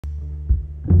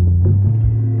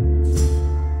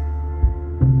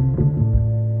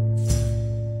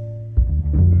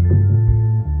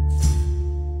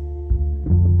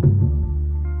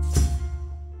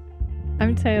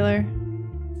Taylor.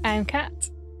 I'm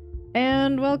Kat.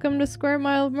 And welcome to Square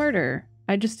Mile of Murder.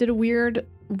 I just did a weird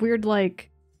like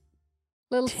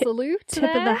Little salute tip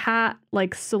there. of the hat,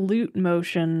 like salute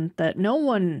motion that no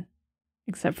one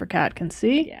except for Kat can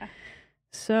see. Yeah.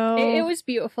 So It was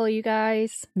beautiful, you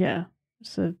guys. yeah.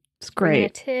 So it's Bringing a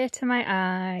great. tear to my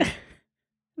eye.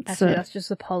 Actually, that's just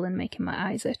the pollen making my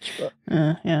eyes itch. But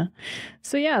yeah.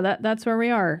 So yeah, that's where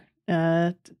we are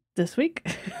this week.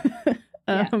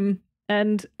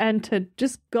 And to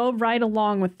just go right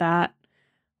along with that,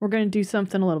 we're going to do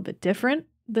something a little bit different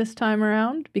this time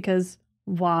around, because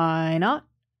why not?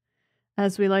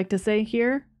 As we like to say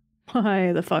here,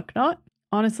 why the fuck not?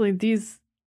 Honestly, these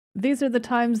are the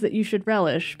times that you should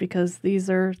relish, because these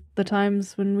are the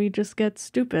times when we just get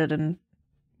stupid and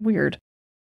weird.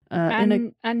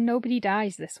 and nobody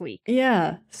dies this week.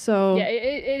 Yeah, so Yeah,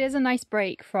 it is a nice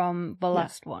break from the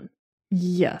last one.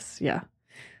 Yes, yeah.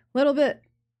 Little bit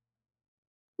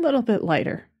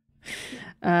lighter.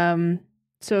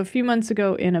 So a few months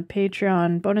ago in a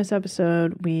Patreon bonus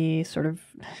episode, we sort of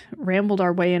rambled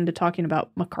our way into talking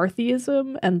about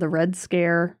McCarthyism and the Red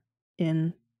Scare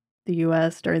in the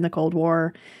US during the Cold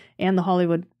War and the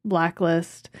Hollywood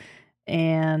Blacklist.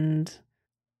 And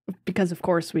because of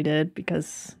course we did,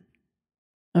 because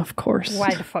of course.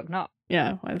 Why the fuck not?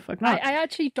 Yeah, why the fuck not? I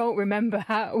actually don't remember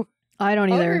how. I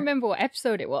don't either. I don't remember what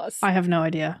episode it was. I have no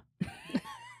idea.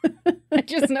 I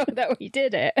just know that we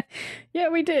did it. Yeah,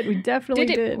 we did. We definitely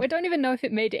did. We don't even know if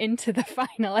it made it into the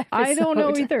final episode. I don't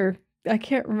know either. I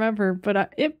can't remember,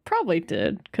 but it probably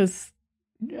did, because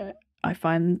we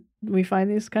find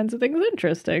these kinds of things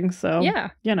interesting. So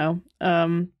yeah,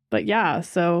 but yeah.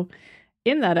 So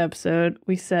in that episode,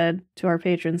 we said to our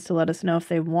patrons to let us know if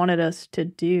they wanted us to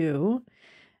do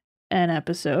an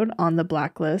episode on the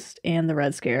Blacklist and the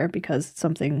Red Scare, because it's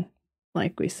something,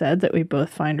 like we said, that we both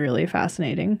find really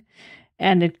fascinating,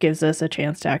 and it gives us a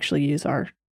chance to actually use our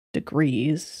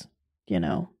degrees,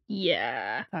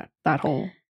 yeah, that whole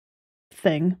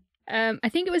thing. I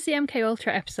think it was the MK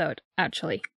Ultra episode,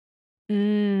 actually.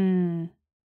 Yeah,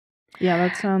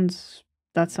 that sounds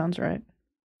right.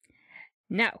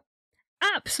 Now,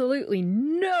 absolutely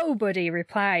nobody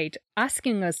replied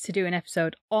asking us to do an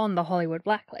episode on the Hollywood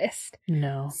Blacklist.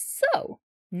 No. So,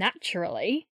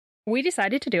 naturally, we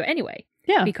decided to do it anyway.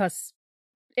 Yeah. Because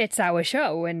it's our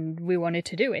show and we wanted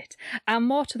to do it. And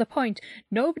more to the point,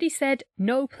 nobody said,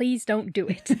 no, please don't do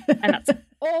it. And that's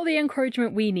all the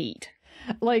encouragement we need.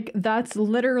 Like, that's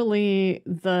literally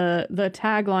the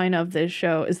tagline of this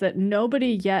show, is that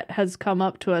nobody yet has come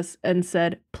up to us and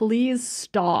said, please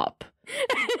stop.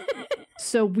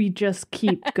 So we just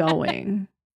keep going.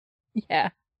 Yeah.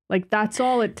 Like, that's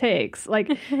all it takes.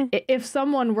 Like, if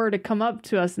someone were to come up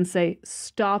to us and say,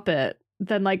 stop it,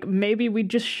 then, like, maybe we'd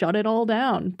just shut it all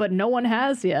down. But no one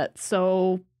has yet,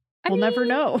 so we'll never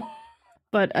know.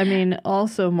 But, I mean,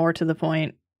 also more to the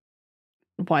point,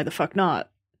 why the fuck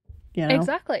not?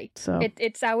 Exactly. So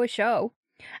it's our show.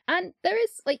 And there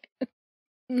is, like,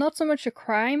 not so much a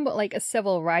crime, but, like, a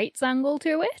civil rights angle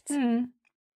to it.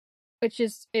 Which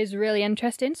is really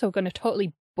interesting. So we're going to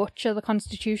totally butcher the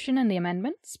Constitution and the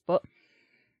amendments, but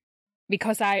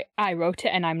because I wrote it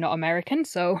and I'm not American,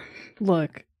 so...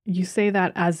 Look, you say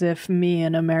that as if me,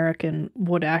 an American,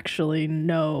 would actually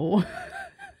know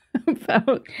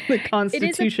about the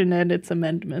Constitution and its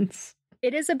amendments.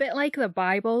 It is a bit like the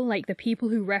Bible, like the people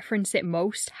who reference it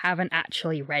most haven't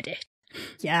actually read it.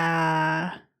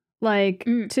 Yeah. Like,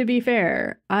 to be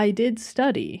fair, I did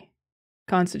study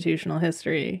constitutional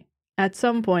history at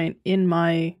some point in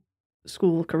my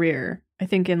school career. I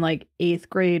think in like 8th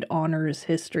grade honors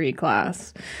history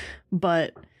class.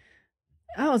 But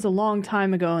that was a long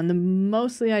time ago, and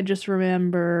mostly I just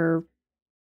remember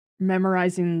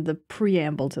memorizing the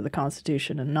preamble to the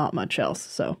Constitution and not much else.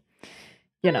 So,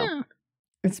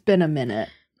 it's been a minute.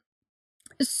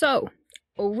 So,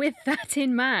 with that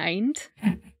in mind,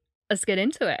 let's get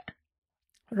into it.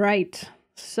 Right.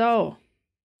 So,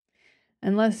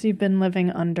 unless you've been living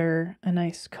under a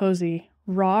nice cozy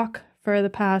rock for the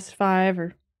past 5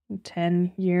 or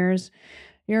 10 years,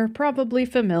 you're probably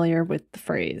familiar with the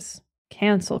phrase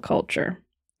cancel culture,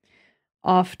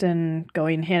 often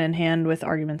going hand in hand with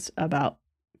arguments about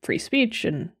free speech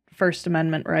and First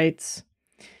Amendment rights.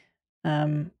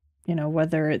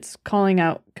 Whether it's calling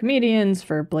out comedians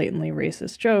for blatantly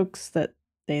racist jokes that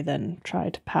they then try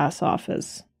to pass off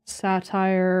as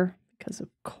satire, because of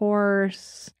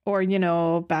course, or,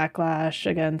 backlash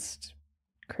against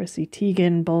Chrissy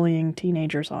Teigen bullying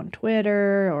teenagers on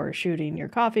Twitter, or shooting your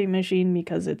coffee machine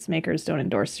because its makers don't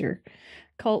endorse your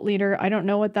cult leader. I don't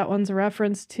know what that one's a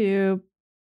reference to.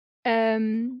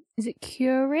 Is it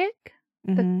Keurig?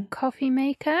 the coffee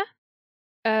maker.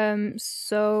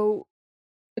 So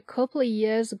a couple of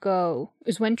years ago, it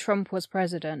was when Trump was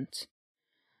president.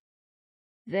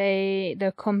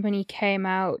 The company came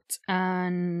out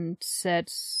and said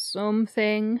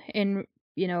something in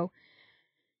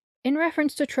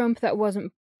reference to Trump that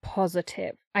wasn't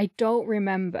positive. I don't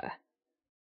remember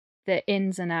the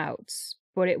ins and outs,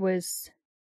 but it was...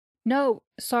 No,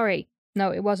 sorry.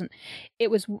 No, it wasn't.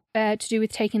 It was to do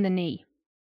with taking the knee.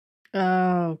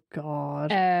 Oh,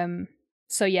 God.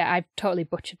 So yeah, I totally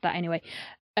butchered that anyway.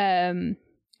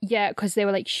 Yeah, because they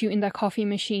were like shooting their coffee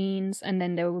machines and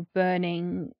then they were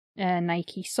burning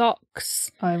Nike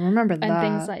socks. I remember that. And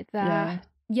things like that.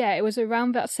 Yeah, it was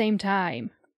around that same time.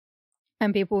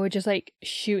 And people were just like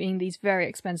shooting these very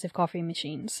expensive coffee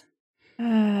machines.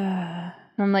 I'm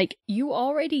like, you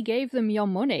already gave them your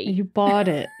money. You bought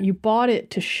it. You bought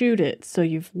it to shoot it, so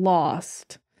you've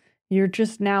lost. You're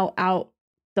just now out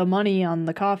the money on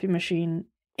the coffee machine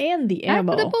and the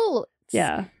ammo. And the bullets.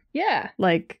 Yeah. Yeah.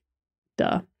 Like,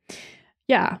 duh.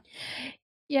 Yeah.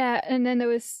 Yeah, and then there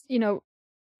was,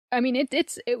 I mean,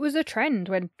 it was a trend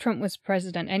when Trump was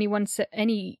president. Any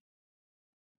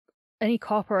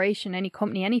corporation, any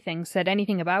company, anything said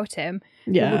anything about him,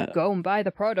 yeah, would go and buy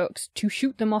the products to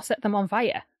shoot them or set them on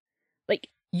fire. Like,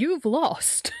 you've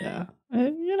lost. Yeah.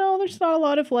 There's not a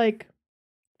lot of, like,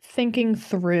 thinking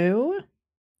through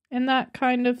in that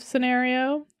kind of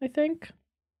scenario, I think.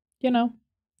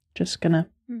 Just gonna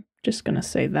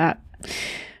say that.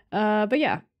 But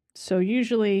yeah, so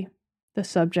usually the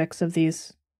subjects of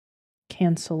these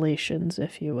cancellations,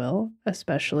 if you will,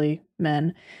 especially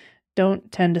men,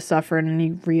 don't tend to suffer in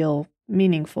any real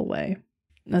meaningful way.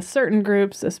 Now, certain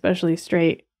groups, especially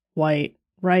straight, white,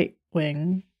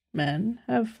 right-wing men,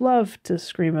 have loved to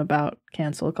scream about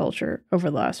cancel culture over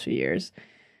the last few years,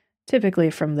 typically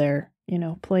from their,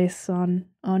 place on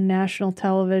national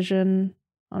television,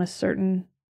 on a certain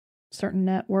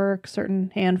network,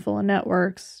 certain handful of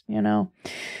networks, kind of.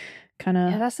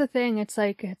 Yeah, that's the thing. It's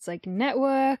like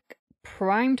network,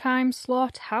 primetime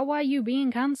slot. How are you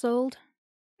being cancelled?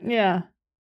 Yeah.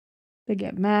 They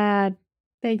get mad.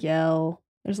 They yell.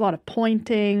 There's a lot of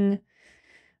pointing.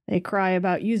 They cry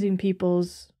about using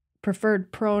people's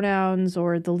preferred pronouns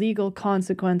or the legal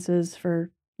consequences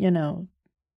for,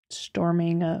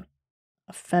 storming a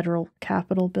federal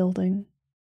Capitol building.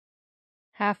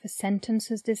 Half a sentence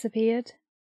has disappeared.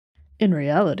 In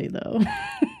reality, though.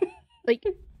 Like,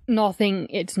 nothing,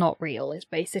 it's not real, is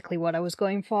basically what I was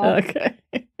going for. Okay.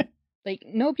 Like,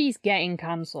 nobody's getting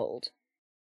cancelled.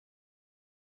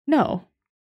 No.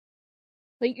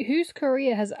 Like, whose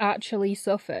career has actually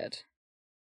suffered?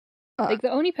 Like,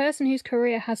 the only person whose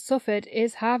career has suffered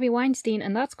is Harvey Weinstein,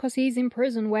 and that's because he's in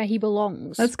prison where he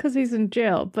belongs. That's because he's in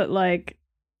jail, but, like,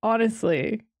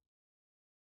 honestly,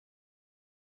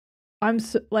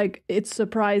 it's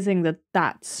surprising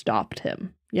that stopped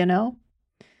him,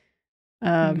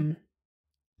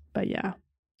 But yeah.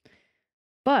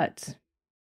 But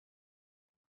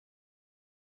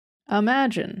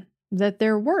imagine that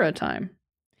there were a time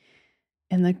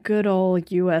in the good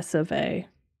old US of A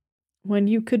when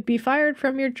you could be fired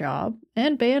from your job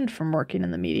and banned from working in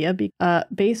the media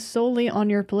based solely on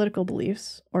your political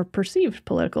beliefs or perceived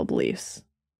political beliefs.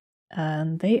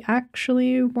 And they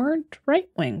actually weren't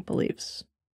right-wing beliefs.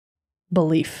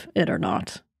 Belief it or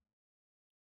not.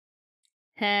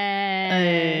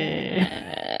 It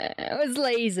was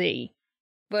lazy,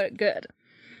 but good.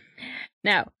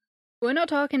 Now, we're not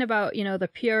talking about, the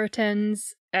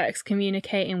Puritans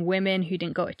excommunicating women who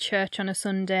didn't go to church on a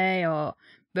Sunday or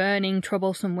burning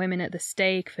troublesome women at the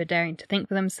stake for daring to think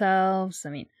for themselves. I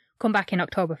mean, come back in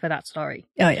October for that story.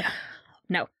 Oh, yeah.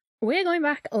 No, we're going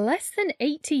back less than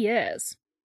 80 years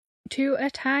to a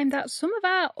time that some of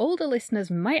our older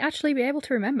listeners might actually be able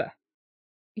to remember.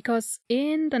 Because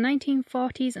in the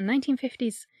 1940s and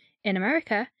 1950s in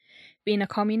America, being a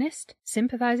communist,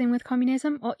 sympathizing with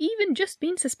communism, or even just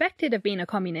being suspected of being a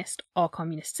communist or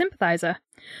communist sympathizer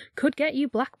could get you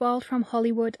blackballed from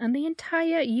Hollywood and the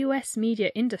entire US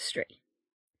media industry.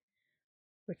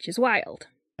 Which is wild,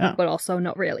 but also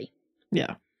not really.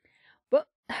 Yeah. But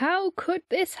how could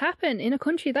this happen in a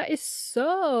country that is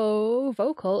so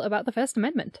vocal about the First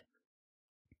Amendment?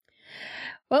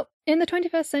 Well, in the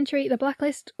 21st century, the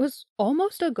Blacklist was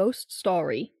almost a ghost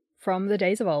story from the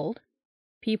days of old.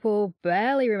 People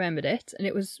barely remembered it, and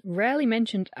it was rarely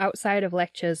mentioned outside of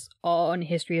lectures on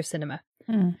history of cinema.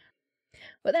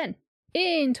 But then,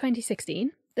 in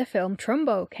 2016, the film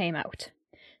Trumbo came out,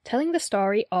 telling the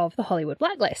story of the Hollywood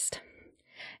Blacklist.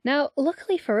 Now,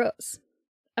 luckily for us,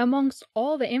 amongst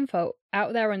all the info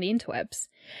out there on the interwebs,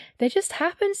 there just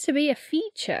happens to be a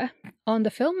feature on the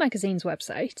film magazine's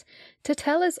website to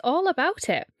tell us all about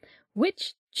it,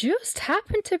 which just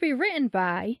happened to be written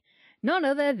by none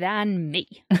other than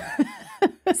me.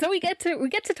 So we get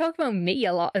to talk about me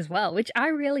a lot as well, which I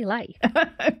really like.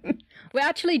 We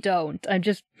actually don't. I'm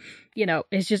just,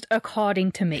 it's just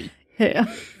according to me.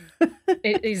 Yeah.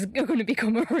 It is going to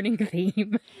become a running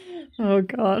theme. Oh,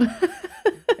 God.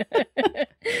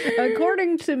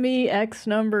 According to me, X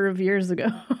number of years ago.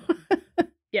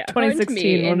 Yeah.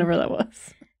 2016, whenever that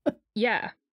was.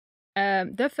 Yeah.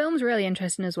 The film's really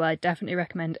interesting as well. I definitely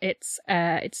recommend it.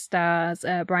 It stars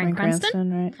Bryan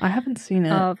Cranston. Right? I haven't seen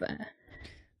it,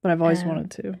 but I've always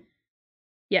wanted to.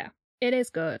 Yeah, it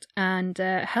is good. And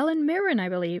Helen Mirren, I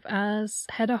believe, as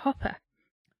Hedda Hopper.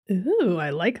 Ooh,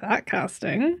 I like that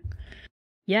casting.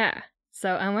 Yeah.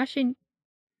 So I'm watching.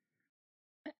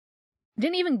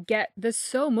 Didn't even get. There's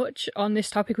so much on this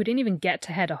topic. We didn't even get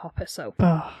to Hedda Hopper. So,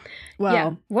 well,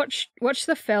 yeah, watch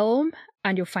the film,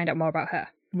 and you'll find out more about her.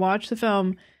 Watch the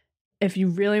film if you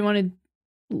really want to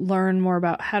learn more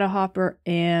about Hedda Hopper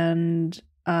and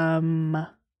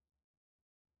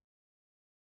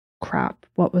crap.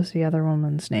 What was the other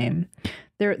woman's name?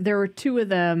 There were two of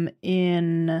them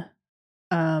in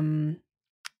Hollywood,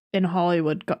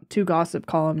 two gossip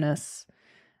columnists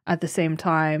at the same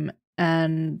time.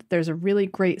 And there's a really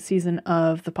great season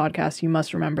of the podcast, You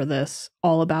Must Remember This,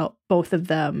 all about both of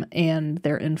them and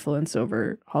their influence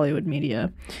over Hollywood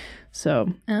media.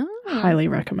 So, highly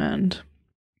recommend.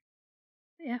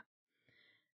 Yeah.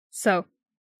 So,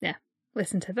 yeah,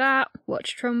 listen to that,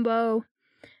 watch Trumbo.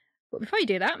 But before you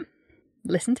do that,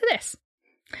 listen to this.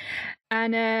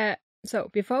 And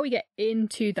so, before we get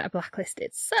into that blacklist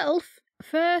itself,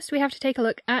 first we have to take a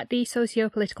look at the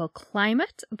socio-political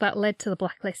climate that led to the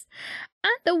blacklist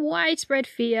and the widespread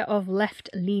fear of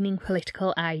left-leaning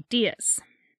political ideas.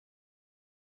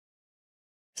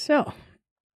 So,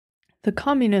 the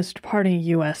Communist Party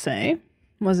USA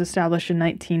was established in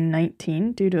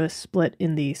 1919 due to a split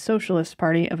in the Socialist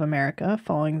Party of America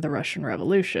following the Russian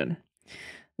Revolution.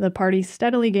 The party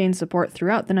steadily gained support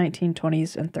throughout the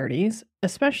 1920s and 30s,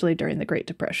 especially during the Great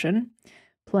Depression,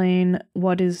 playing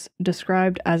what is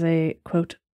described as a,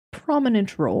 quote,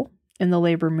 prominent role in the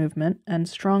labor movement and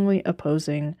strongly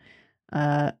opposing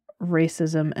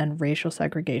racism and racial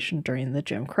segregation during the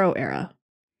Jim Crow era.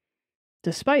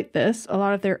 Despite this, a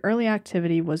lot of their early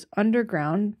activity was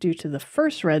underground due to the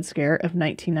first Red Scare of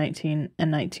 1919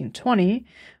 and 1920,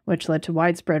 which led to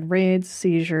widespread raids,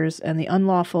 seizures, and the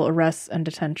unlawful arrests and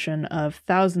detention of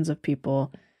thousands of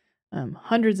people,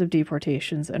 hundreds of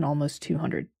deportations, and almost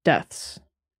 200 deaths.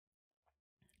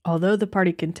 Although the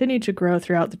party continued to grow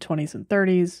throughout the 20s and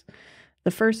 30s, the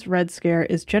first Red Scare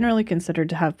is generally considered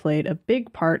to have played a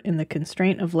big part in the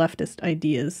constraint of leftist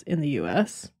ideas in the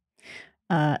U.S.,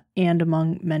 and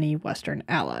among many Western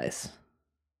allies,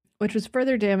 which was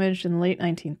further damaged in the late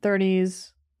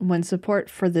 1930s when support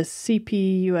for the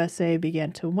CPUSA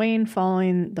began to wane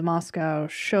following the Moscow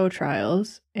show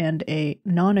trials and a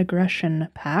non-aggression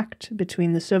pact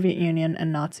between the Soviet Union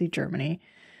and Nazi Germany,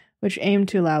 which aimed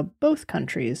to allow both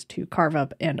countries to carve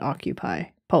up and occupy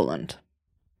Poland.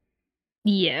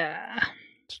 Yeah.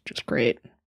 It's just great.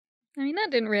 I mean,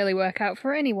 that didn't really work out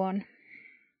for anyone.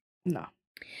 No.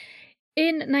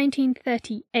 In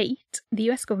 1938,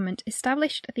 the US government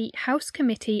established the House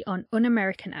Committee on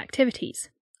Un-American Activities,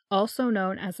 also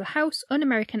known as the House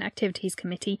Un-American Activities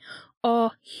Committee,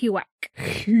 or HUAC.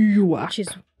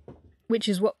 HUAC. Which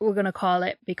is what we're going to call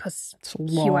it, because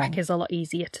HUAC is a lot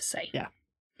easier to say. Yeah.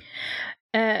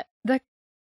 The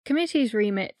committee's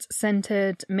remit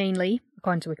centered mainly,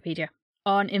 according to Wikipedia,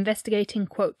 on investigating,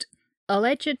 quote,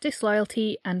 alleged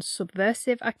disloyalty and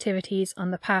subversive activities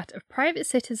on the part of private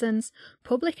citizens,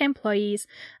 public employees,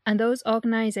 and those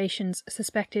organizations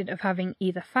suspected of having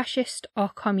either fascist or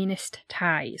communist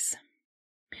ties.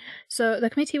 So the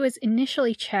committee was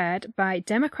initially chaired by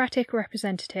Democratic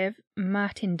Representative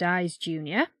Martin Dies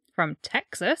Jr. from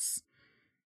Texas,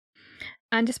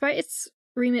 and despite its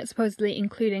remit supposedly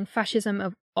including fascism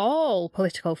of all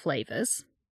political flavors,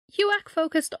 HUAC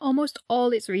focused almost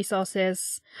all its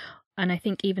resources, and I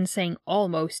think even saying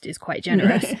almost is quite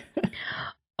generous,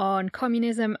 on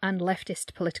communism and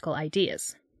leftist political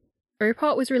ideas. A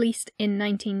report was released in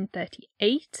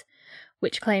 1938,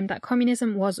 which claimed that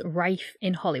communism was rife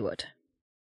in Hollywood.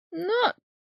 Not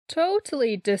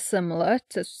totally dissimilar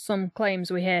to some claims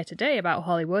we hear today about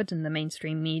Hollywood and the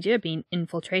mainstream media being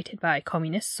infiltrated by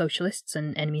communists, socialists,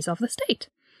 and enemies of the state.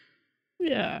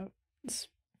 Yeah. It's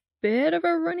bit of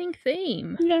a running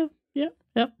theme. Yeah.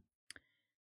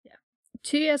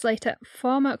 2 years later,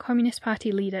 former Communist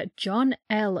Party leader John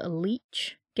L.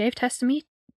 Leach gave testimony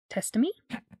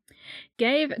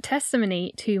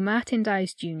to Martin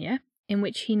Dies Jr., in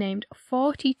which he named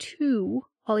 42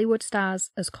 Hollywood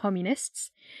stars as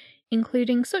communists,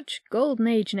 including such golden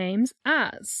age names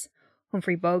as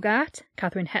Humphrey Bogart,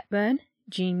 Katharine Hepburn,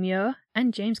 Jean Muir,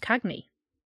 and James Cagney.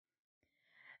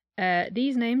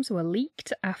 These names were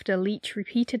leaked after Leach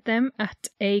repeated them at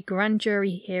a grand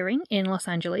jury hearing in Los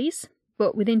Angeles,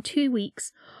 but within 2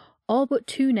 weeks, all but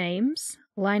 2 names,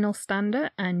 Lionel Stander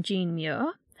and Jean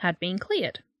Muir, had been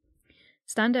cleared.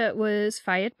 Stander was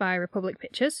fired by Republic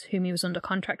Pictures, whom he was under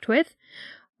contract with,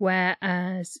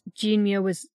 whereas Jean Muir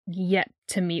was yet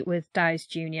to meet with Dies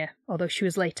Jr., although she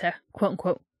was later,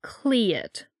 quote-unquote,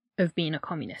 cleared of being a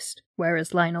communist,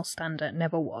 whereas Lionel Stander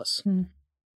never was.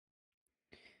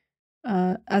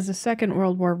 As the Second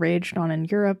World War raged on in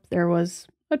Europe, there was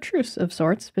a truce of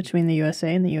sorts between the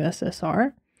USA and the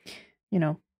USSR. You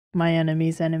know, my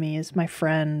enemy's enemy is my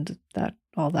friend,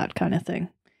 all that kind of thing.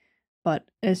 But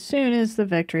as soon as the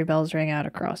victory bells rang out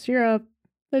across Europe,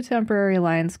 the temporary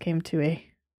alliance came to a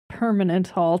permanent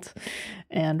halt,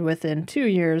 and within 2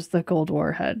 years, the Cold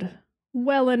War had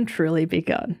well and truly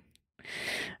begun.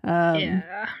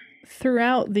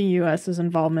 Throughout the U.S.'s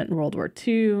involvement in World War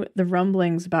II, the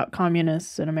rumblings about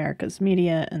communists in America's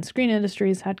media and screen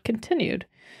industries had continued,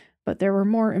 but there were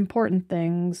more important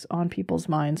things on people's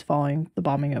minds following the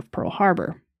bombing of Pearl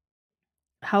Harbor.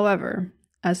 However,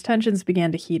 as tensions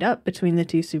began to heat up between the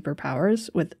two superpowers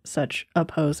with such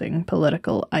opposing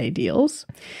political ideals,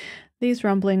 these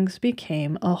rumblings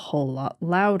became a whole lot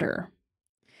louder.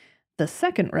 The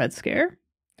Second Red Scare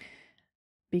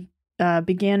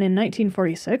began in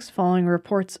 1946 following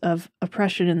reports of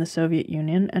oppression in the Soviet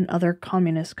Union and other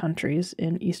communist countries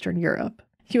in Eastern Europe.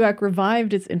 HUAC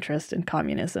revived its interest in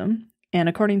communism, and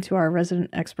according to our resident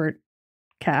expert,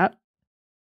 Kat,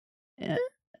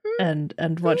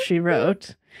 and what she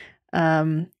wrote,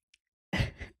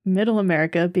 Middle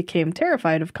America became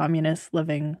terrified of communists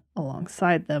living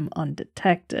alongside them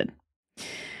undetected.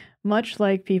 Much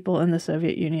like people in the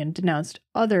Soviet Union denounced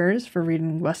others for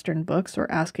reading Western books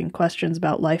or asking questions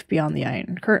about life beyond the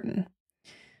Iron Curtain.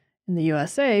 In the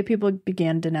USA, people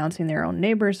began denouncing their own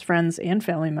neighbors, friends, and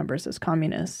family members as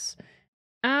communists.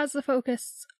 As the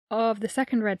focus of the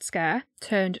Second Red Scare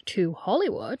turned to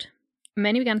Hollywood,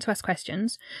 many began to ask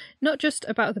questions, not just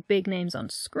about the big names on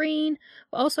screen,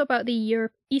 but also about the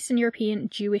Eastern European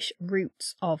Jewish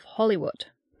roots of Hollywood.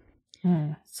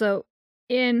 So,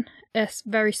 in a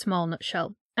very small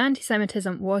nutshell,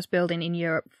 anti-Semitism was building in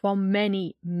Europe for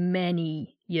many,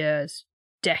 many years,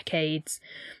 decades,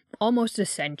 almost a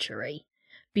century,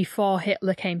 before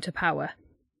Hitler came to power.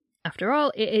 After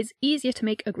all, it is easier to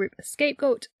make a group a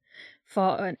scapegoat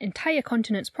for an entire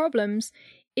continent's problems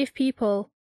if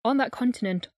people on that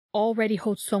continent already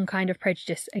hold some kind of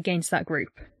prejudice against that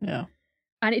group. Yeah.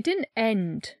 And it didn't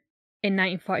end in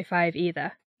 1945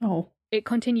 either. Oh. It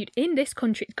continued in this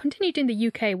country. It continued in the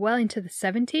UK well into the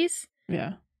 70s.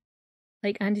 Yeah.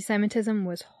 Like, anti-Semitism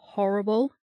was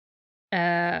horrible.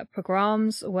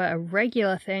 Pogroms were a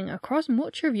regular thing across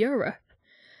much of Europe.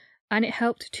 And it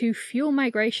helped to fuel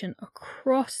migration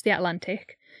across the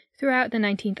Atlantic throughout the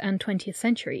 19th and 20th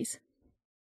centuries.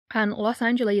 And Los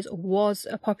Angeles was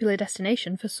a popular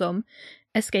destination for some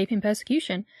escaping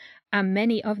persecution, and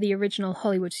many of the original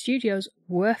Hollywood studios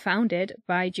were founded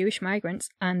by Jewish migrants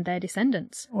and their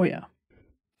descendants. Oh, yeah.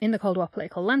 In the Cold War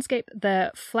political landscape,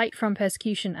 the flight from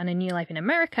persecution and a new life in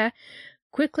America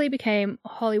quickly became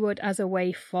Hollywood as a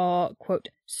way for, quote,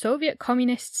 Soviet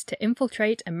communists to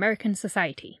infiltrate American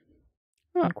society,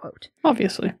 unquote.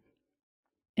 Obviously.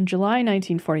 In July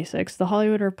 1946, The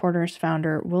Hollywood Reporter's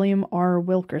founder, William R.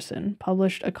 Wilkerson,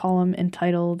 published a column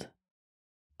entitled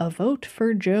A Vote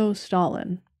for Joe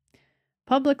Stalin,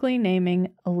 publicly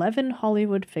naming 11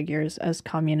 Hollywood figures as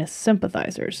communist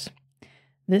sympathizers.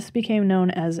 This became known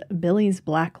as Billy's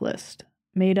Blacklist,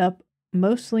 made up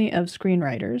mostly of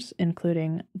screenwriters,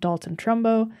 including Dalton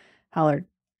Trumbo,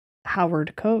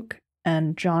 Howard Koch,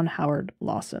 and John Howard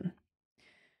Lawson.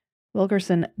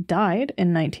 Wilkerson died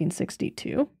in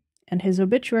 1962, and his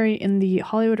obituary in the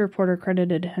Hollywood Reporter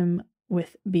credited him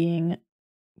with being,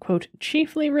 quote,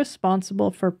 chiefly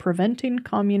responsible for preventing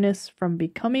communists from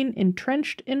becoming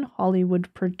entrenched in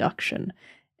Hollywood production,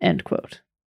 end quote.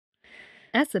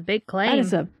 That's a big claim.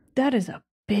 That is a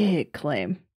big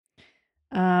claim.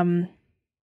 A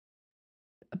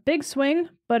big swing,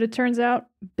 but it turns out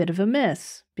a bit of a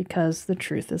miss, because the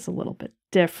truth is a little bit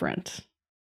different.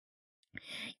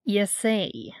 You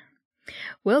see,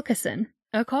 Wilkerson,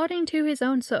 according to his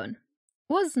own son,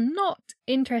 was not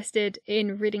interested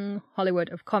in ridding Hollywood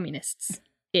of communists.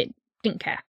 It didn't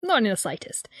care. Not in the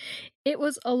slightest. It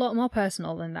was a lot more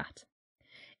personal than that.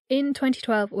 In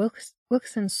 2012,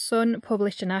 Wilkerson's son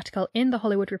published an article in The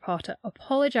Hollywood Reporter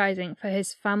apologising for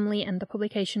his family and the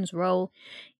publication's role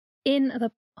in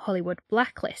the Hollywood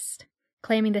Blacklist,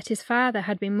 claiming that his father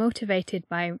had been motivated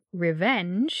by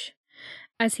revenge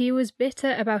as he was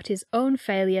bitter about his own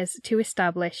failures to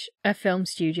establish a film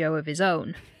studio of his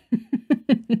own.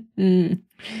 And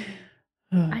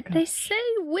they say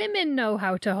women know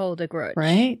how to hold a grudge.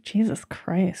 Right? Jesus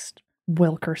Christ.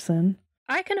 Wilkerson.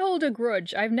 I can hold a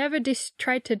grudge. I've never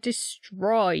tried to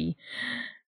destroy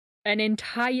an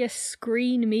entire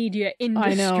screen media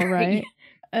industry. I know, right?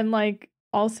 And like,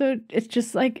 also, it's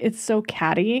just like, it's so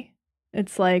catty.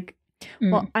 It's like,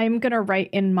 well, I'm going to write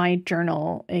in my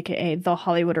journal, aka The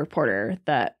Hollywood Reporter,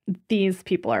 that these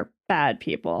people are bad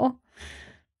people.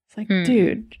 It's like,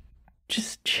 dude,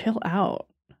 just chill out.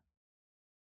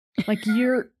 Like,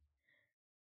 you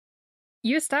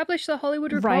established the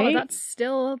Hollywood Reporter, right? That's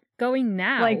still going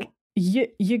now. Like,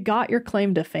 you got your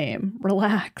claim to fame.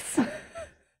 Relax.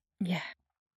 Yeah.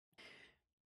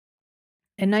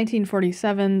 In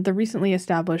 1947, the recently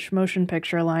established Motion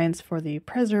Picture Alliance for the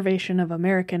Preservation of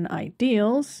American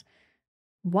Ideals,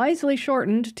 wisely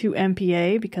shortened to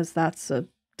MPA because that's a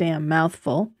damn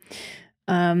mouthful,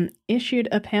 issued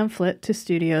a pamphlet to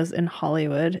studios in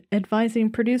Hollywood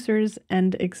advising producers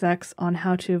and execs on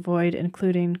how to avoid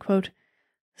including, quote,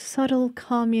 subtle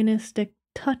communistic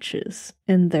touches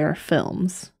in their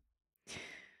films.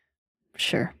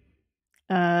 Sure.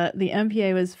 The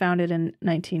MPA was founded in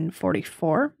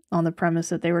 1944 on the premise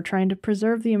that they were trying to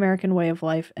preserve the American way of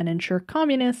life and ensure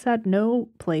communists had no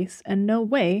place and no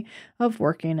way of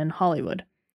working in Hollywood.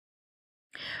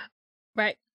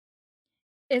 Right.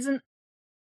 Isn't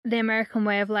the American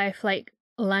way of life like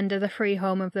land of the free,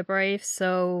 home of the brave?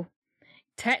 So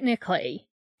technically,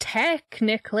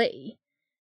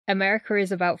 America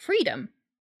is about freedom.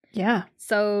 Yeah.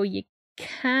 So you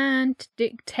can't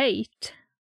dictate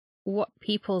what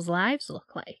people's lives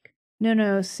look like.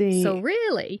 No, see. So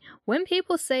really, when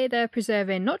people say they're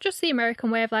preserving not just the American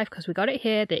way of life, because we got it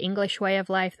here, the English way of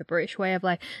life, the British way of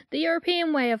life, the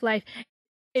European way of life,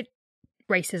 it's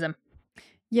racism.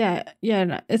 Yeah,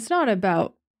 no, it's not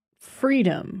about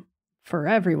freedom for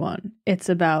everyone. It's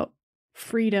about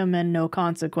freedom and no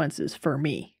consequences for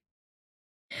me.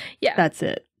 Yeah. That's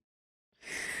it.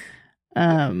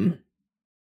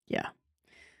 Yeah.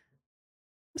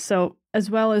 So, as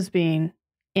well as being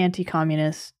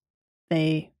anti-communist,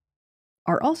 they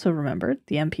are also remembered,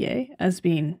 the MPA, as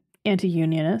being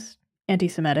anti-unionist,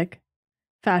 anti-Semitic,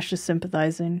 fascist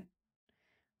sympathizing,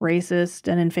 racist,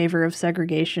 and in favor of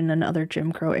segregation and other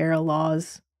Jim Crow era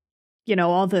laws. You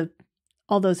know,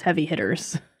 all those heavy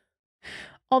hitters.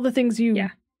 All the things you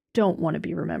don't want to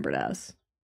be remembered as.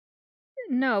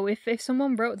 No, if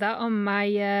someone wrote that on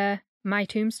my my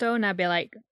tombstone, I'd be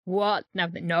like, what?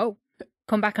 No.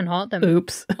 Come back and haunt them.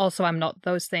 Oops. Also, I'm not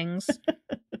those things.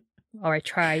 Or I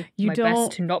try my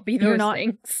best to not be those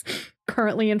things.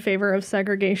 Currently in favor of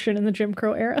segregation in the Jim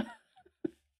Crow era?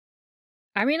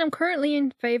 I mean, I'm currently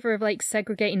in favor of like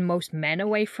segregating most men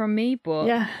away from me, but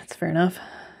yeah, that's fair enough.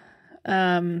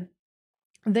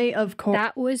 They of course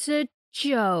that was a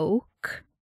joke.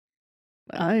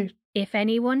 If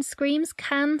anyone screams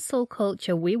cancel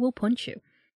culture, we will punch you.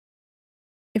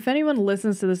 If anyone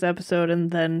listens to this episode and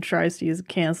then tries to use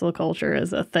cancel culture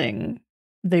as a thing,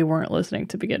 they weren't listening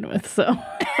to begin with, so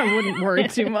I wouldn't worry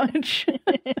too much.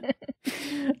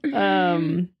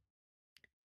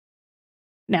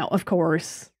 Now, of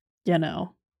course, you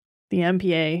know, the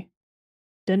MPA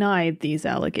denied these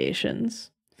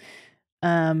allegations,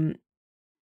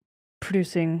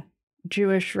 producing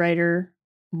Jewish writer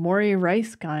Maury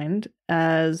Reiskind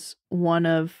as one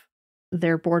of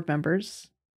their board members,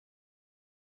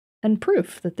 and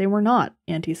proof that they were not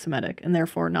anti-Semitic and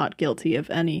therefore not guilty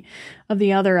of any of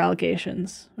the other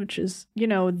allegations, which is, you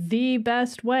know, the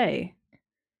best way.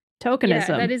 Tokenism.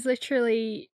 Yeah, that is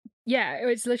literally,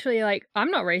 it's literally like, I'm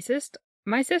not racist.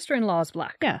 My sister-in-law's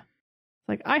black. Yeah.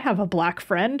 Like, I have a black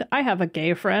friend. I have a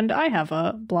gay friend. I have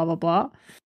a blah, blah, blah.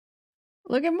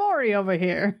 Look at Maury over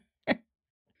here.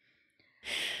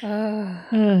 Yeah.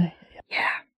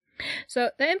 So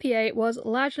the MPA was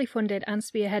largely funded and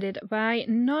spearheaded by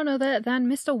none other than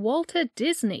Mr. Walter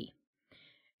Disney,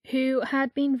 who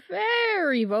had been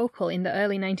very vocal in the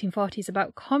early 1940s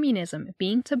about communism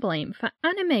being to blame for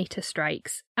animator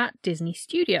strikes at Disney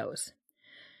Studios.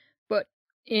 But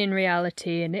in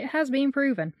reality, and it has been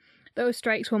proven, those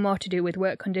strikes were more to do with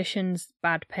work conditions,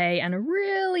 bad pay, and a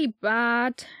really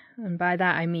bad, and by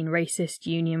that I mean racist,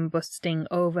 union-busting,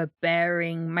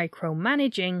 overbearing,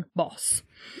 micromanaging boss.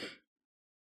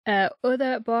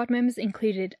 Other board members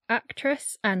included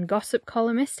actress and gossip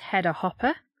columnist Hedda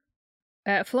Hopper,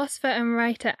 philosopher and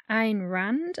writer Ayn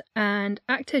Rand, and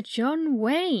actor John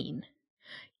Wayne.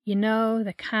 You know,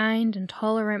 the kind and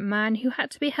tolerant man who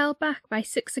had to be held back by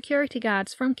 6 security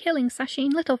guards from killing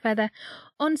Sacheen Littlefeather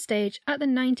on stage at the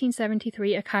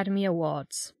 1973 Academy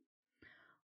Awards.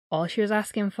 All she was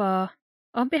asking for,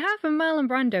 on behalf of Marlon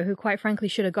Brando, who quite frankly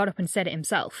should have got up and said it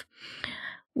himself,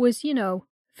 was, you know,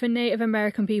 for Native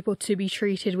American people to be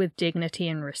treated with dignity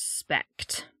and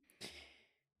respect.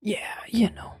 Yeah, you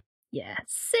know. Yeah,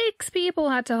 6 people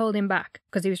had to hold him back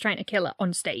because he was trying to kill her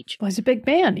on stage. Well, he's a big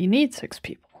man. You need 6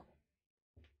 people.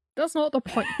 That's not the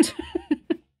point.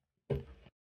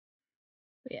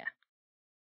 Yeah.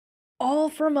 All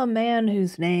from a man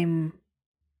whose name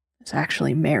is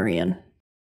actually Marion.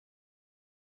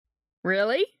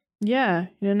 Really? Yeah,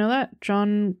 you didn't know that?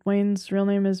 John Wayne's real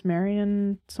name is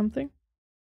Marion something?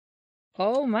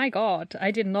 Oh my god, I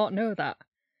did not know that.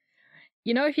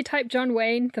 You know, if you type John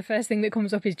Wayne, the first thing that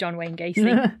comes up is John Wayne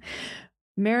Gacy.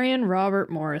 Marion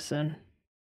Robert Morrison.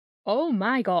 Oh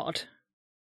my god.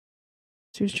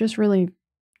 She was just really,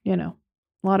 you know,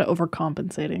 a lot of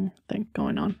overcompensating thing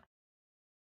going on.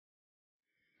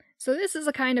 So this is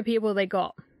the kind of people they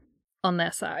got on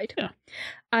their side. Yeah.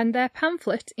 And their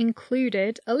pamphlet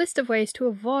included a list of ways to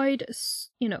avoid,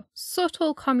 you know,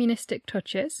 subtle communistic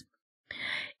touches,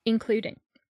 including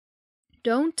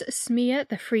don't smear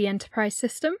the free enterprise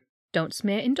system, don't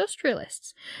smear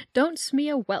industrialists, don't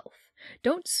smear wealth,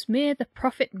 don't smear the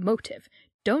profit motive,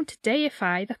 don't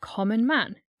deify the common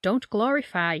man, don't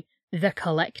glorify the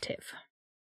collective.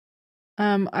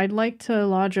 I'd like to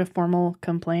lodge a formal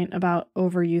complaint about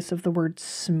overuse of the word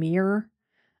smear.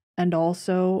 And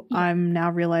also, yeah. I'm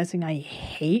now realizing I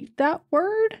hate that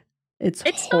word. It's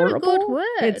horrible. Not a good word.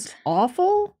 It's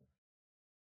awful.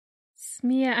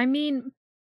 Smear. I mean,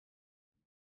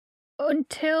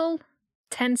 until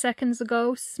 10 seconds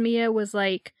ago, smear was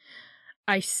like,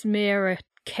 I smear a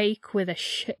cake with a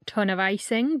shit ton of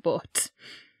icing, but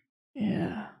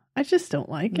yeah, I just don't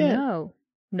like it.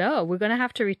 No, we're gonna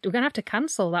have to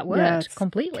cancel that word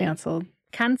completely. Cancelled.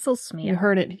 Cancel smear. You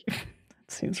heard it. That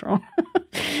seems wrong.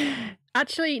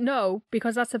 Actually, no,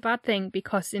 because that's a bad thing.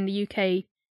 Because in the UK,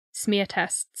 smear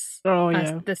tests. Oh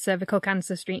yeah. The cervical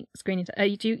cancer screening.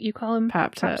 Do you call them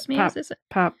pap smears? Is it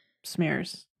pap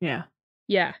smears? Yeah.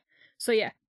 Yeah. So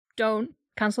yeah, don't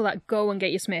cancel that. Go and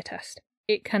get your smear test.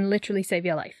 It can literally save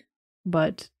your life.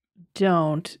 But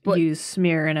don't use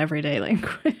smear in everyday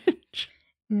language.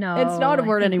 No, it's not a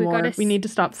word anymore. We need to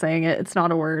stop saying it. It's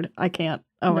not a word. I can't.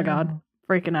 Oh my god,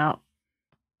 freaking out.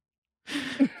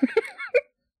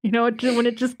 You know, when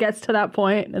it just gets to that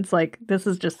point, it's like, this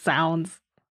is just sounds.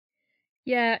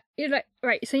 Yeah,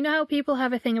 right. So you know how people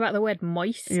have a thing about the word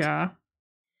moist? Yeah.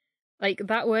 Like,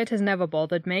 that word has never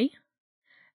bothered me.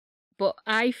 But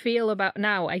I feel about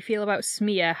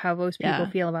smear how those people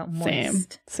feel about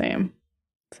moist. Same.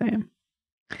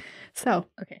 So,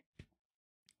 okay.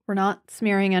 We're not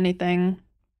smearing anything.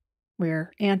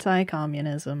 We're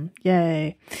anti-communism.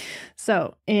 Yay.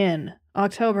 So, in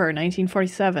October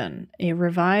 1947, a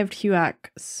revived HUAC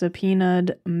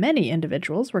subpoenaed many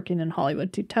individuals working in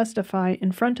Hollywood to testify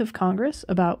in front of Congress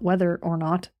about whether or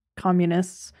not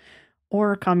communists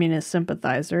or communist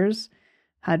sympathizers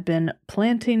had been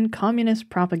planting communist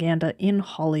propaganda in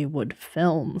Hollywood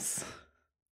films.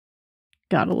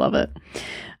 Gotta love it.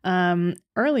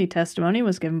 Early testimony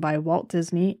was given by Walt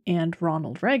Disney and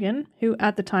Ronald Reagan, who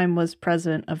at the time was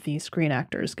president of the Screen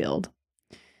Actors Guild.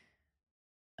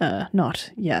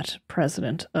 Not yet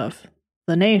president of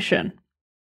the nation.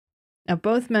 Now,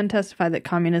 both men testified that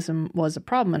communism was a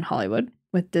problem in Hollywood,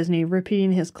 with Disney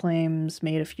repeating his claims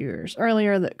made a few years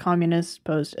earlier that communists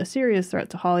posed a serious threat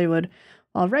to Hollywood,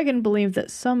 while Reagan believed that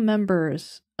some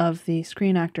members of the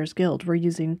Screen Actors Guild were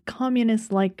using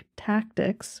communist-like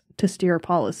tactics to steer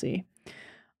policy.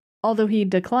 Although he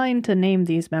declined to name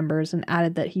these members and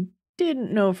added that he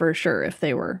didn't know for sure if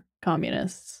they were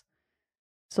communists.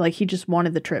 So, like, he just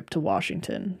wanted the trip to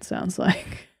Washington, sounds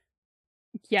like.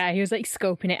 Yeah, he was, like,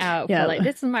 scoping it out. Yeah,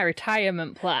 this is my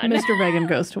retirement plan. Mr. Reagan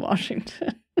goes to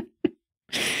Washington.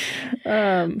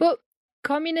 But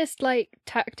communist-like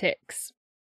tactics...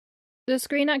 The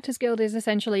Screen Actors Guild is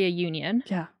essentially a union.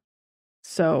 Yeah.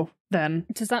 So then...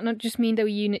 Does that not just mean they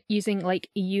were using, like,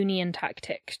 union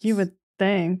tactics? You would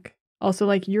think. Also,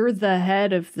 like, you're the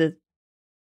head of the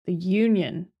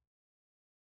union,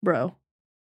 bro.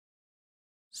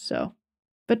 So,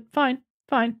 but fine.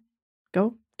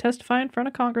 Go testify in front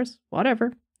of Congress.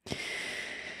 Whatever.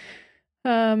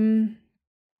 Now,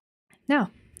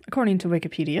 according to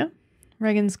Wikipedia,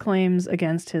 Reagan's claims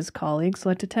against his colleagues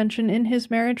led to tension in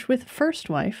his marriage with first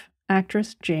wife,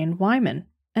 actress Jane Wyman,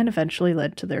 and eventually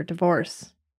led to their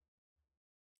divorce.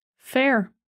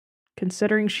 Fair,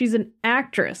 considering she's an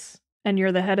actress and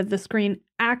you're the head of the Screen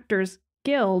Actors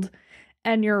Guild,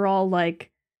 and you're all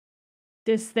like,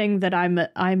 this thing that I'm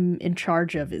in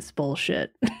charge of is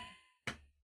bullshit.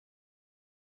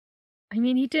 I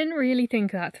mean, he didn't really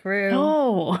think that through.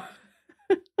 No.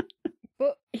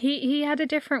 But he had a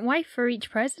different wife for each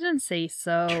presidency,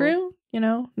 so... True. You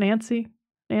know, Nancy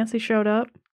showed up.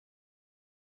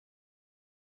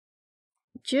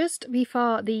 Just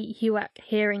before the HUAC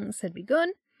hearings had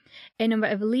begun, a number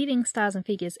of leading stars and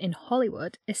figures in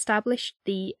Hollywood established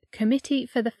the Committee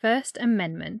for the First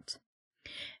Amendment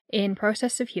in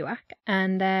protest of HUAC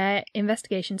and their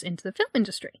investigations into the film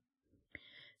industry.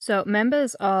 So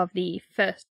members of the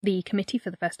Committee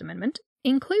for the First Amendment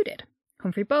included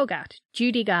Humphrey Bogart,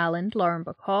 Judy Garland, Lauren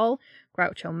Bacall,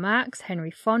 Groucho Marx,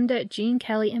 Henry Fonda, Gene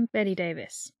Kelly, and Betty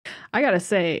Davis. I gotta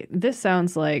say, this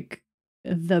sounds like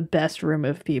the best room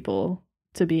of people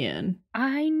to be in.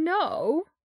 I know.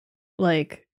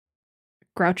 Like,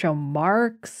 Groucho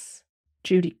Marx,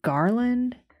 Judy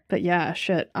Garland. But yeah,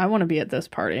 shit, I want to be at this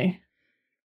party.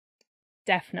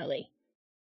 Definitely.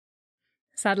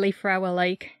 Sadly for our,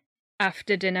 like,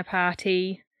 after-dinner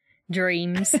party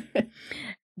dreams,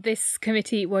 this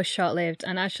committee was short-lived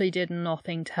and actually did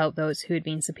nothing to help those who had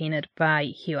been subpoenaed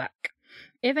by HUAC.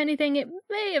 If anything, it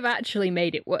may have actually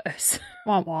made it worse.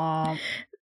 Womp womp.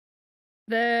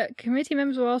 The committee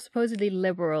members were all supposedly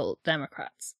liberal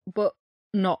Democrats, but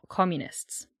not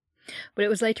communists. But it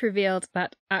was later revealed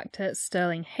that actor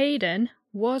Sterling Hayden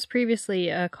was previously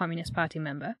a Communist Party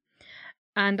member,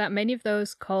 and that many of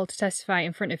those called to testify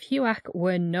in front of HUAC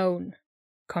were known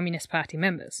Communist Party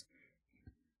members.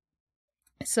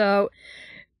 So,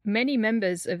 many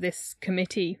members of this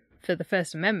committee for the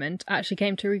First Amendment actually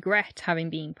came to regret having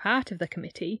been part of the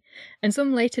committee, and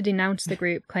some later denounced the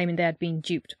group, claiming they had been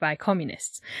duped by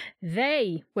communists.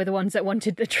 They were the ones that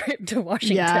wanted the trip to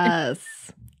Washington.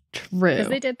 Yes, true. Because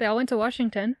they did, they all went to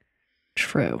Washington.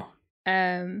 True.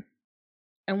 And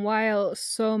while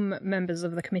some members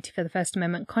of the Committee for the First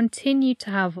Amendment continued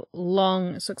to have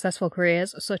long, successful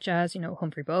careers, such as,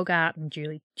 Humphrey Bogart and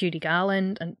Judy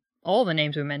Garland, and all the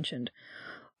names we mentioned,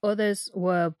 others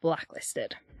were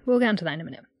blacklisted. We'll get onto that in a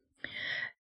minute.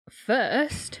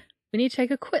 First, we need to take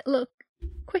a quick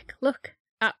look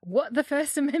at what the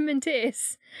First Amendment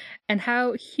is and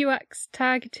how HUAC's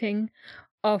targeting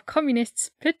of communists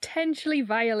potentially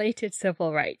violated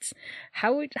civil rights.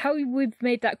 How we've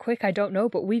made that quick, I don't know,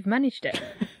 but we've managed it.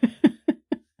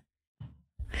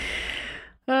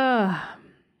 All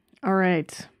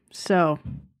right. So,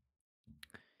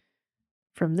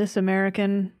 from This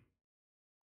American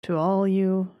to all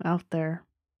you out there,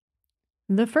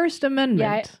 the First Amendment.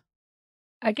 Yeah,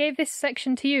 I gave this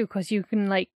section to you because you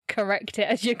can, correct it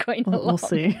as you're going along. We'll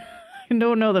see. I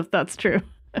don't know if that's true.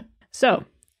 So,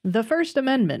 the First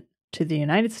Amendment to the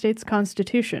United States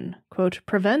Constitution, quote,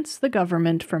 prevents the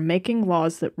government from making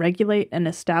laws that regulate an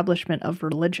establishment of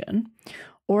religion,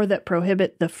 or that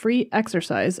prohibit the free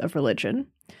exercise of religion,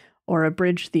 or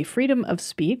abridge the freedom of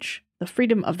speech, the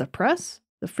freedom of the press,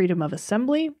 the freedom of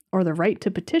assembly, or the right to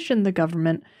petition the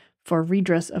government for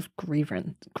redress of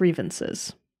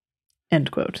grievances,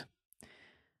 end quote.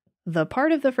 The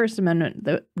part of the First Amendment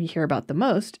that we hear about the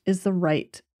most is the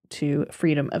right to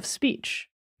freedom of speech.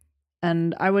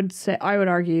 And I would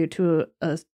argue to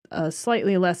a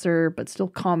slightly lesser but still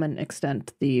common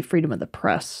extent, the freedom of the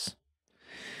press.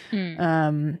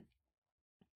 And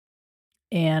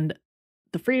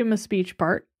the freedom of speech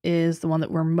part is the one that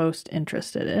we're most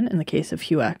interested in the case of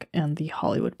HUAC and the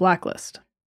Hollywood Blacklist.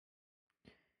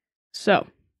 So,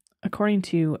 according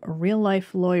to a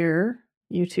real-life lawyer,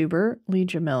 YouTuber, Lee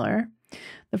Miller,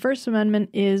 the First Amendment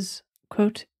is,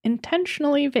 quote,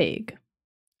 intentionally vague,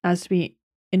 as to be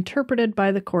interpreted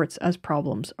by the courts as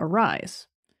problems arise,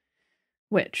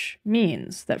 which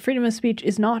means that freedom of speech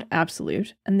is not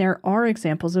absolute, and there are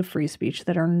examples of free speech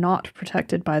that are not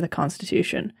protected by the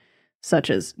Constitution, such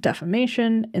as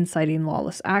defamation, inciting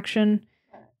lawless action,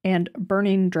 and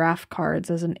burning draft cards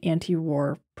as an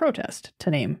anti-war protest, to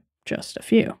name just a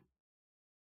few.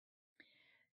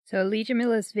 So Lee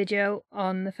Miller's video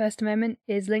on the First Amendment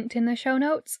is linked in the show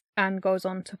notes and goes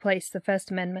on to place the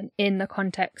First Amendment in the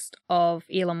context of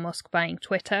Elon Musk buying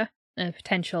Twitter and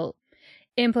potential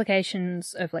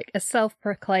implications of a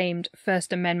self-proclaimed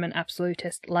First Amendment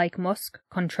absolutist like Musk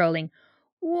controlling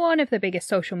one of the biggest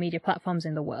social media platforms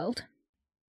in the world.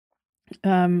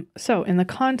 So, in the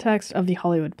context of the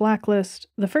Hollywood Blacklist,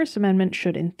 the First Amendment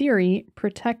should, in theory,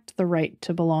 protect the right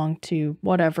to belong to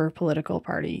whatever political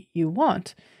party you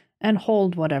want and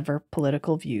hold whatever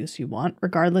political views you want,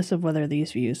 regardless of whether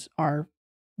these views are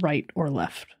right or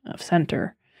left of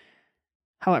center.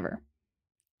 However,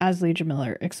 as Legia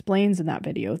Miller explains in that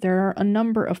video, there are a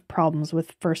number of problems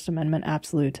with First Amendment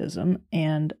absolutism,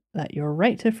 and that your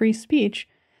right to free speech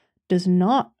does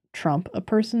not trump a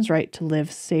person's right to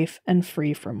live safe and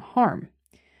free from harm,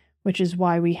 which is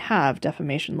why we have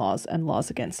defamation laws and laws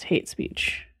against hate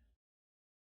speech.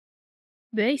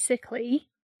 Basically,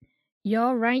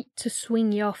 your right to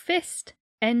swing your fist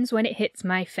ends when it hits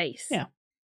my face. Yeah.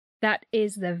 That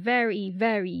is the very,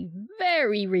 very,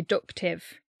 very reductive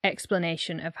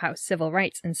explanation of how civil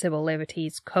rights and civil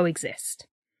liberties coexist,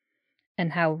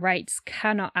 and how rights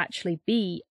cannot actually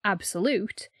be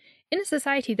absolute in a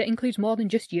society that includes more than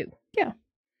just you. Yeah,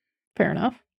 fair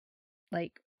enough.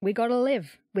 Like, we gotta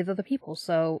live with other people,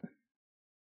 so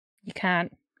you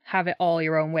can't have it all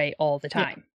your own way all the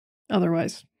time. Yeah.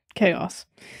 Otherwise, chaos.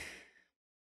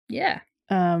 Yeah.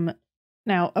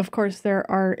 Now, of course, there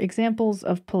are examples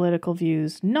of political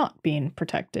views not being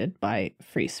protected by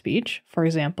free speech. For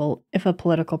example, if a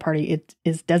political party